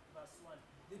says in verse 1?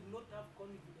 They do not have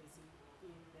confidence in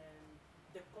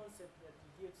the concept that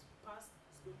he gives. Past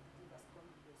is going to give us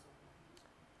confidence of the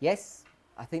future. Yes,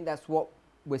 I think that's what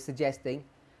we're suggesting.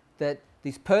 That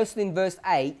this person in verse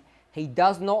 8, he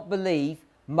does not believe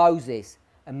Moses.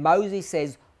 And Moses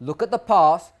says, look at the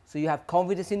past so you have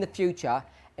confidence in the future.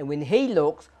 And when he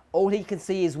looks, all he can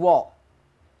see is what?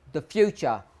 The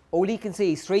future. All he can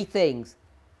see is three things.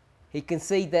 He can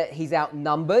see that he's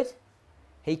outnumbered.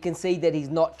 He can see that he's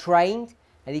not trained.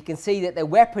 And he can see that their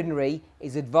weaponry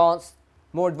is advanced,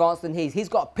 more advanced than his. He's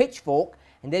got a pitchfork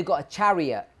and they've got a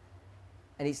chariot.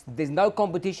 And there's no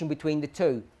competition between the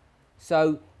two.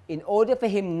 So in order for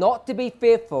him not to be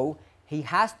fearful, he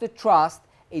has to trust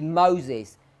in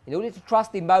Moses. In order to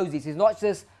trust in Moses, it's not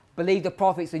just believe the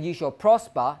prophets and you shall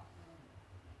prosper.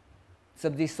 So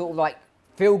this sort of like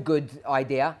feel-good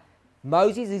idea.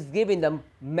 Moses is giving them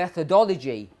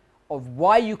methodology of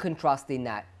why you can trust in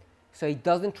that. So he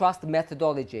doesn't trust the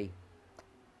methodology.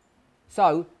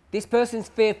 So this person's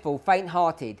fearful,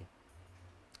 faint-hearted.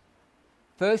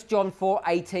 1 John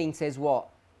 4:18 says what?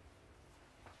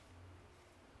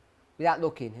 Without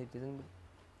looking.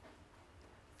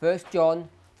 1 John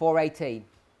 4:18.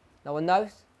 No one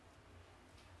knows?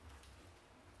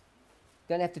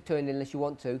 Don't have to turn in unless you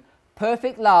want to.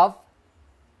 Perfect love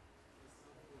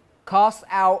casts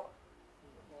out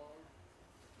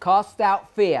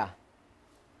fear.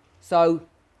 So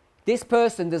this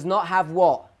person does not have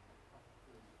what?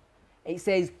 It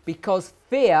says, because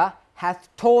fear hath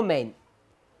torment.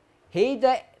 He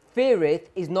that feareth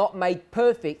is not made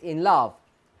perfect in love.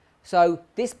 So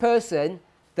this person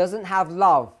doesn't have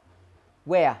love.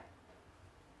 Where?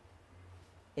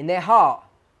 In their heart.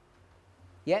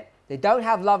 Yeah? They don't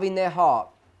have love in their heart.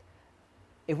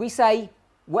 If we say,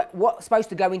 what's supposed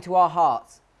to go into our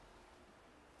hearts?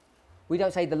 We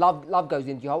don't say the love goes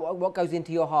into your heart. What goes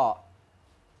into your heart?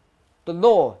 The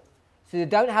law. So they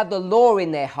don't have the law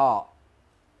in their heart.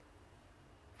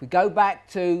 If we go back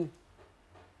to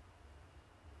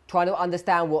trying to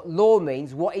understand what law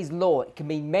means, what is law? It can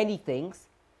mean many things.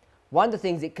 One of the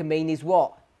things it can mean is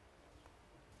what?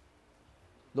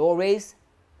 Law is,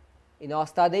 in our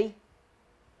study,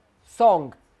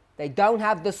 song. They don't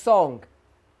have the song.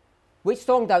 Which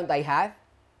song don't they have?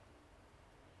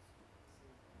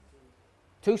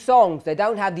 Two songs. They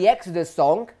don't have the Exodus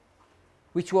song,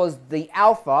 which was the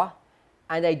Alpha,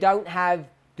 and they don't have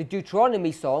the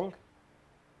Deuteronomy song,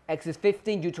 Exodus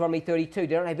 15, Deuteronomy 32. They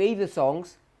don't have either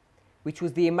songs, which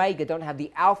was the Omega. They don't have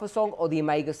the Alpha song or the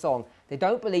Omega song. They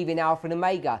don't believe in Alpha and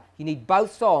Omega. You need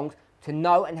both songs to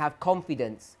know and have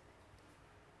confidence.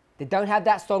 They don't have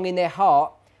that song in their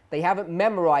heart. They haven't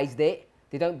memorized it.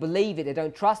 They don't believe it. They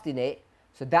don't trust in it.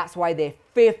 So that's why they're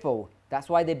fearful. That's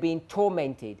why they're being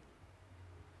tormented.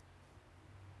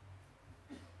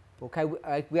 Okay,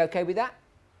 are we okay with that?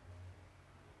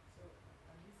 So,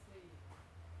 can we say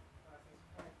verses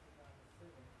 5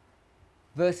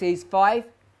 to 7? Verses 5.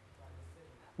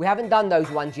 We haven't done those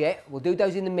ones yet. We'll do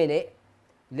those in a minute.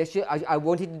 I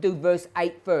wanted to do verse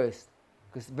 8 first,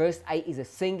 because verse 8 is a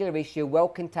singular issue, well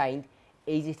contained,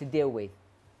 easy to deal with.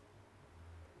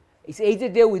 It's easy to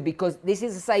deal with because this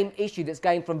is the same issue that's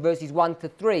going from verses 1 to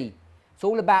 3. It's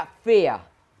all about fear.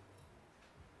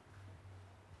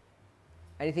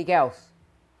 Anything else?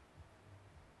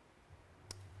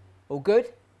 All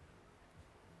good?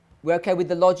 We're okay with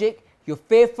the logic? You're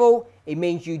fearful. It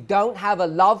means you don't have a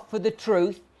love for the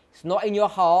truth. It's not in your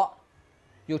heart.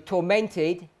 You're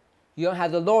tormented. You don't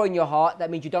have the law in your heart. That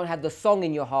means you don't have the song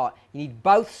in your heart. You need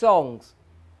both songs.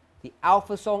 The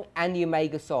Alpha song and the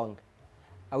Omega song.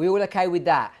 Are we all okay with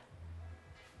that?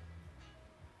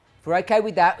 If we're okay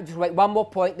with that, we'll just make one more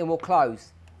point, then we'll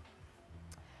close.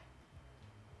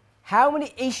 How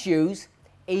many issues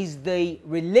is the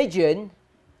religion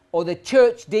or the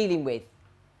church dealing with?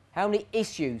 How many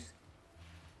issues?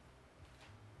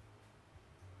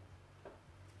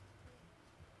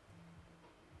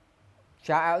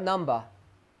 Shout out a number.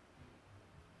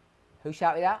 Who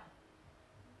shouted out?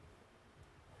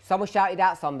 Someone shouted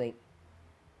out something.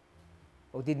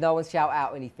 Or did no one shout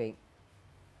out anything?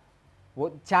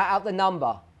 What, shout out the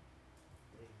number.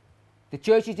 The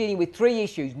church is dealing with 3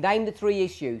 issues. Name the 3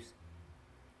 issues.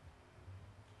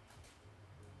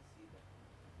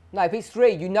 No, if it's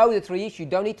 3, you know the 3 issues. You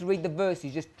don't need to read the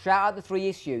verses. Just shout out the 3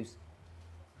 issues.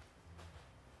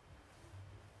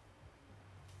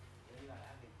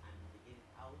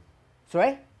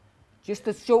 Sorry? Just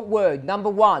a short word. Number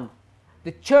 1.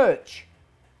 The church.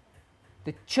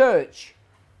 The church.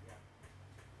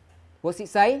 What's it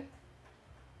saying?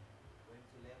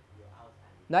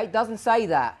 No, it doesn't say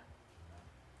that.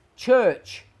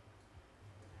 Church.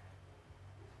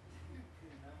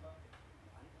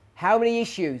 How many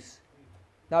issues?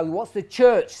 No, what's the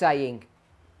church saying?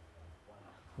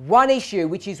 1 issue,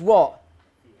 which is what?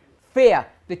 Fear.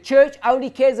 The church only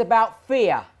cares about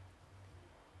fear.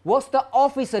 What's the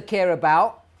officer care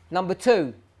about? Number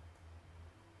 2.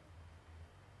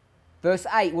 Verse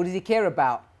 8, what does he care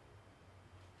about?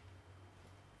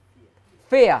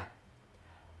 Fear.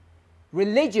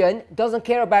 Religion doesn't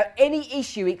care about any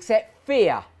issue except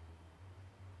fear.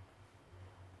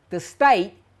 The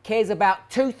state cares about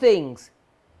 2 things.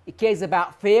 It cares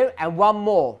about fear and 1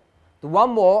 more. The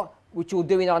 1 more, which we'll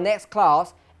do in our next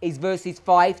class, is verses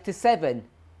 5 to 7.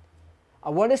 I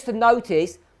want us to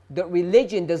notice that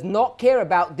religion does not care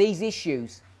about these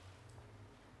issues.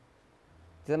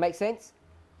 Does that make sense?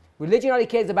 Religion only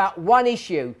cares about 1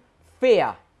 issue,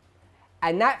 fear.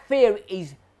 And that fear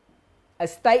is a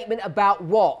statement about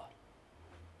what?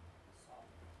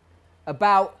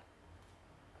 About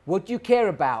what do you care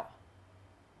about?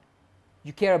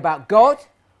 You care about God,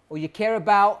 or you care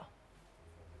about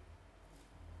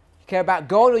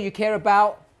God, or you care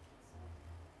about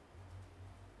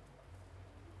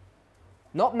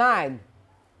not man.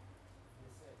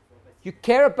 You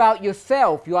care about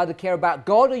yourself. You either care about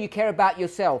God or you care about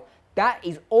yourself. That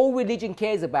is all religion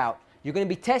cares about. You're going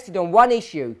to be tested on 1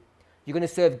 issue. You're going to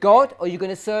serve God or you're going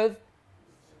to serve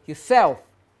yourself.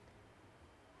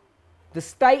 The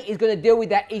state is going to deal with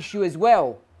that issue as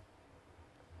well.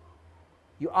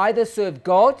 You either serve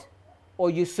God or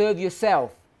you serve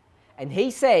yourself. And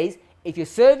he says, if you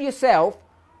serve yourself,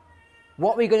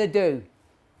 what are we going to do?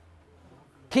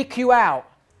 Kick you out.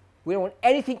 We don't want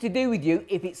anything to do with you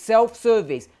if it's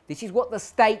self-service. This is what the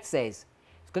state says.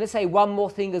 It's going to say 1 more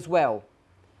thing as well.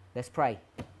 Let's pray.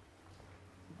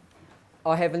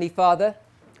 Our Heavenly Father,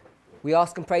 we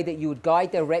ask and pray that you would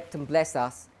guide, direct and bless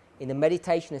us in the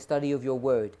meditation and study of your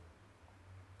word.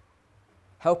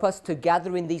 Help us to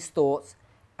gather in these thoughts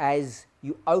as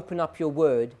you open up your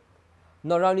word,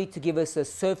 not only to give us a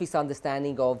surface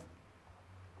understanding of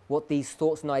what these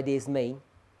thoughts and ideas mean,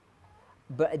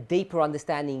 but a deeper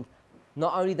understanding,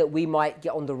 not only that we might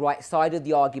get on the right side of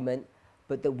the argument,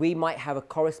 but that we might have a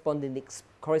corresponding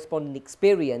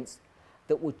experience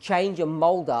that will change and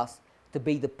mold us to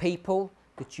be the people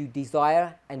that you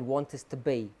desire and want us to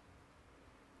be.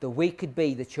 That we could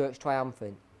be the church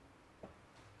triumphant.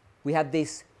 We have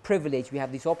this privilege, we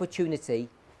have this opportunity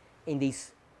in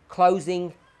these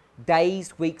closing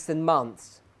days, weeks and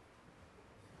months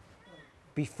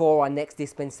before our next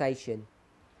dispensation.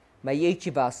 May each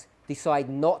of us decide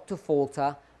not to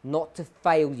falter, not to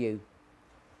fail you.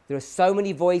 There are so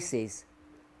many voices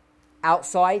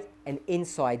outside and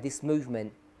inside this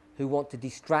movement who want to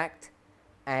distract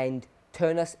and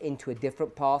turn us into a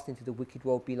different path into the wicked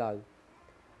world below.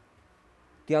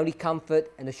 The only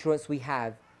comfort and assurance we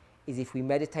have is if we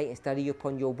meditate and study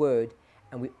upon your word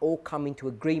and we all come into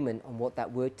agreement on what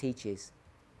that word teaches.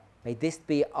 May this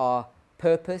be our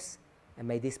purpose and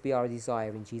may this be our desire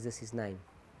in Jesus' name.